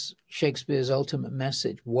is Shakespeare's ultimate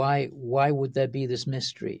message? Why would there be this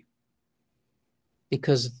mystery?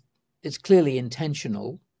 Because it's clearly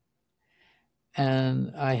intentional,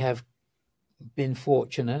 and I have been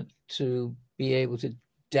fortunate to be able to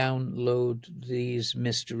download these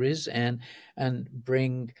mysteries and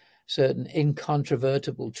bring certain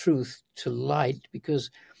incontrovertible truth to light,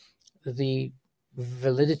 because the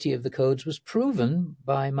validity of the codes was proven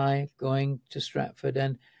by my going to Stratford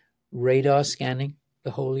and radar scanning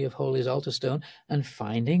the Holy of Holies altar stone and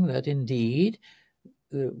finding that indeed,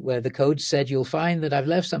 where the code said you'll find that I've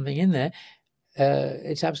left something in there,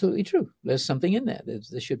 it's absolutely true. There's something in there.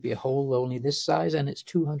 There should be a hole only this size, and it's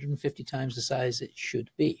 250 times the size it should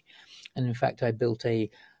be. And in fact, I built a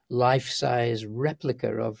life-size replica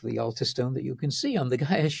of the altar stone that you can see on the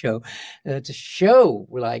Gaia show to show,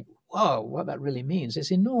 whoa, what that really means.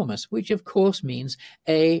 It's enormous, which of course means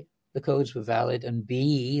A, the codes were valid, and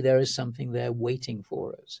B, there is something there waiting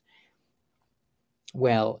for us.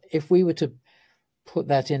 Well, if we were to put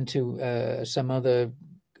that into some other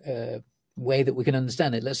way that we can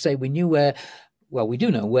understand it, let's say we knew we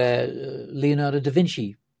do know where Leonardo da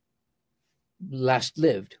Vinci last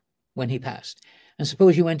lived when he passed. And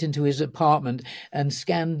suppose you went into his apartment and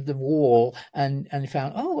scanned the wall and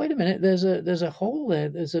found, oh, wait a minute, there's a hole there.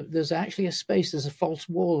 There's actually a space. There's a false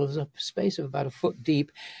wall. There's a space of about a foot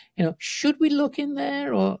deep. Should we look in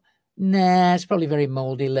there, or nah? It's probably very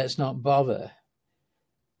moldy. Let's not bother.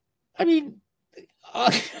 I mean,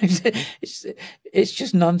 it's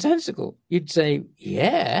just nonsensical. You'd say,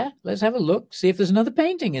 yeah, let's have a look, see if there's another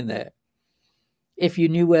painting in there. If you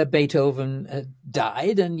knew where Beethoven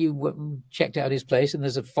died and you checked out his place and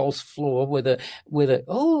there's a false floor with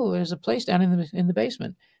there's a place down in the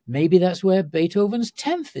basement. Maybe that's where Beethoven's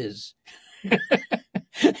 10th is.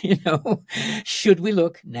 Should we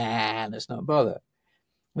look? Nah, let's not bother.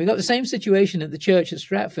 We got the same situation at the church at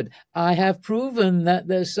Stratford. I have proven that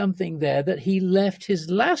there's something there, that he left. His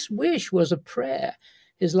last wish was a prayer.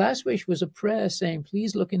 His last wish was a prayer saying,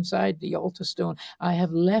 please look inside the altar stone. I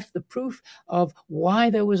have left the proof of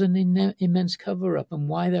why there was an immense cover-up and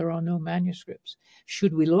why there are no manuscripts.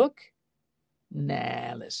 Should we look?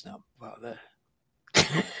 Nah, let's not bother.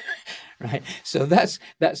 Right. So that's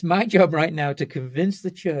my job right now, to convince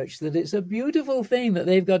the church that it's a beautiful thing, that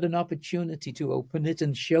they've got an opportunity to open it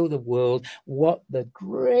and show the world what the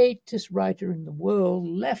greatest writer in the world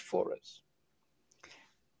left for us.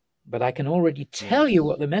 But I can already tell you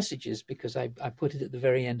what the message is, because I put it at the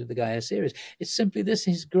very end of the Gaia series. It's simply this: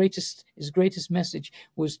 his greatest message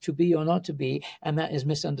was to be or not to be, and that is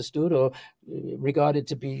misunderstood or regarded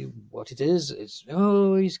to be what it is. It's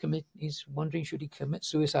he's wondering, should he commit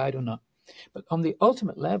suicide or not? But on the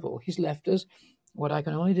ultimate level, he's left us what I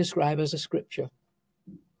can only describe as a scripture.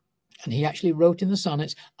 And he actually wrote in the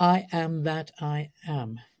sonnets, I am that I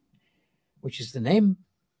am, which is the name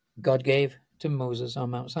God gave to Moses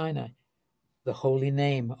on Mount Sinai, the holy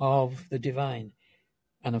name of the divine.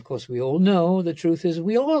 And of course, we all know the truth is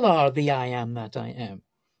we all are the I am that I am.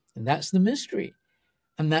 And that's the mystery.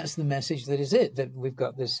 And that's the message that is it, that we've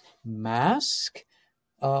got this mask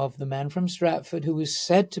of the man from Stratford who is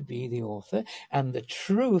said to be the author, and the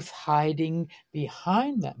truth hiding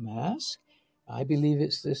behind that mask. I believe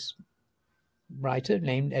it's this writer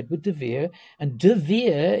named Edward de Vere, and de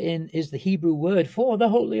Vere is the Hebrew word for the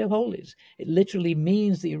Holy of Holies. It literally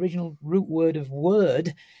means the original root word of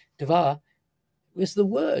word, devar, is the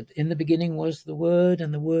word. In the beginning was the word,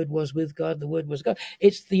 and the word was with God, the word was God.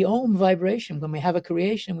 It's the Om vibration. When we have a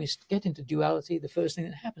creation, we get into duality, the first thing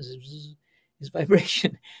that happens is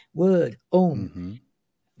vibration, word, Om. Mm-hmm.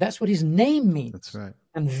 That's what his name means. That's right.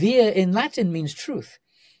 And Vir in Latin means truth.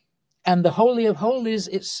 And the Holy of Holies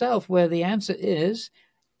itself, where the answer is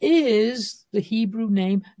the Hebrew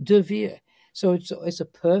name de Vir. So it's a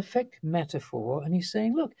perfect metaphor. And he's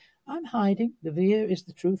saying, look, I'm hiding. The Vir is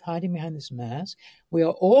the truth hiding behind this mask. We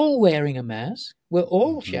are all wearing a mask. We're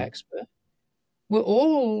all Shakespeare. We're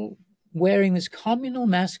all wearing this communal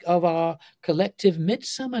mask of our collective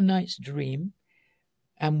Midsummer Night's Dream,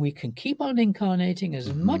 and we can keep on incarnating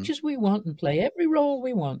as much as we want and play every role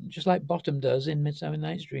we want, just like Bottom does in Midsummer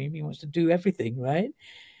Night's Dream. He wants to do everything, right?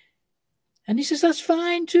 And he says, that's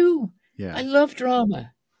fine too. Yeah. I love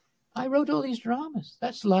drama. I wrote all these dramas.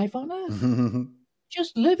 That's life on Earth.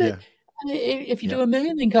 Just live it. And if you do a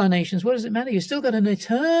million incarnations, what does it matter? You've still got an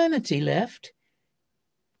eternity left,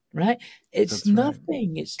 right? It's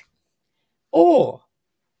nothing. It's or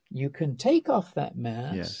you can take off that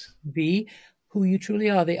mask, be who you truly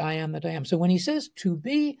are, the I am that I am. So when he says to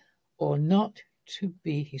be or not to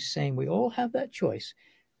be, he's saying we all have that choice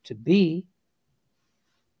to be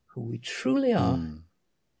who we truly are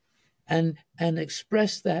and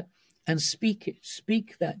express that and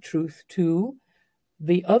speak that truth to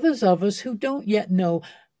the others of us who don't yet know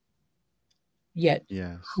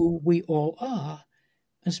who we all are,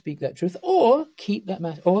 and speak that truth, or keep that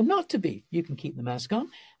mask, or not to be. You can keep the mask on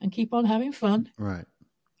and keep on having fun. Right.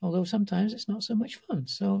 Although sometimes it's not so much fun.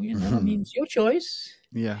 So, I mean, it's your choice.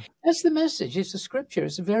 Yeah. That's the message. It's a scripture.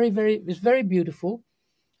 It's it's very beautiful.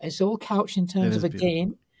 It's all couched in terms of a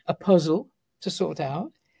game, a puzzle to sort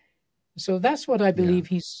out. So that's what I believe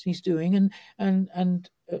he's doing. And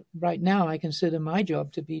right now I consider my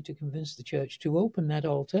job to be to convince the church to open that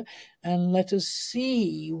altar and let us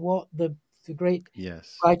see what the great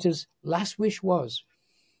writer's last wish was.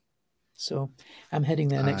 So I'm heading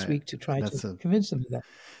there next week to try to convince them of that.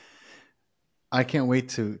 I can't wait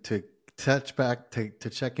to touch back, to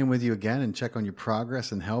check in with you again and check on your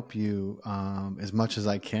progress and help you as much as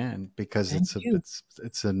I can, because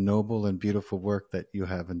it's a noble and beautiful work that you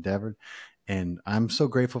have endeavored. And I'm so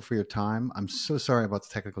grateful for your time. I'm so sorry about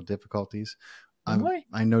the technical difficulties.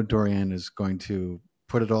 I know Dorian is going to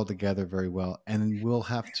put it all together very well, and we'll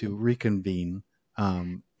have to reconvene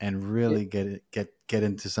and really get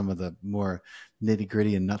into some of the more nitty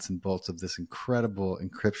gritty and nuts and bolts of this incredible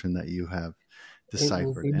encryption that you have deciphered.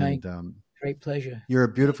 It will be my great pleasure. You're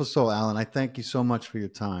a beautiful soul, Alan. I thank you so much for your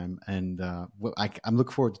time, and I'm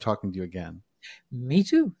looking forward to talking to you again. Me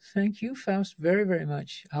too. Thank you, Faust, very, very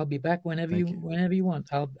much. I'll be back whenever you want.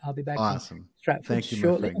 I'll be back. Awesome. Stratford thank you,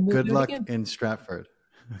 shortly. My friend. Good luck in Stratford.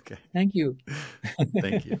 Okay. Thank you.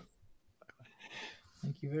 Thank you.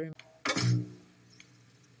 Thank you very much.